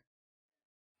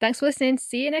 Thanks for listening.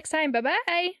 See you next time.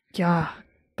 Bye-bye. Yeah.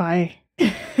 Bye.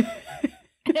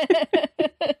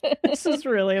 This is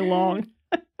really long.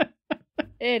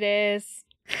 It is.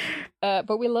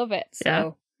 But we love it. So.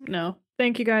 Yeah. No.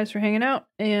 Thank you guys for hanging out,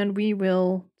 and we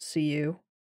will see you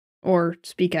or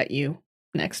speak at you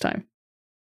next time.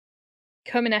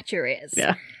 Coming at your ears.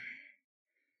 Yeah.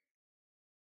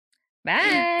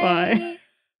 Bye. Bye.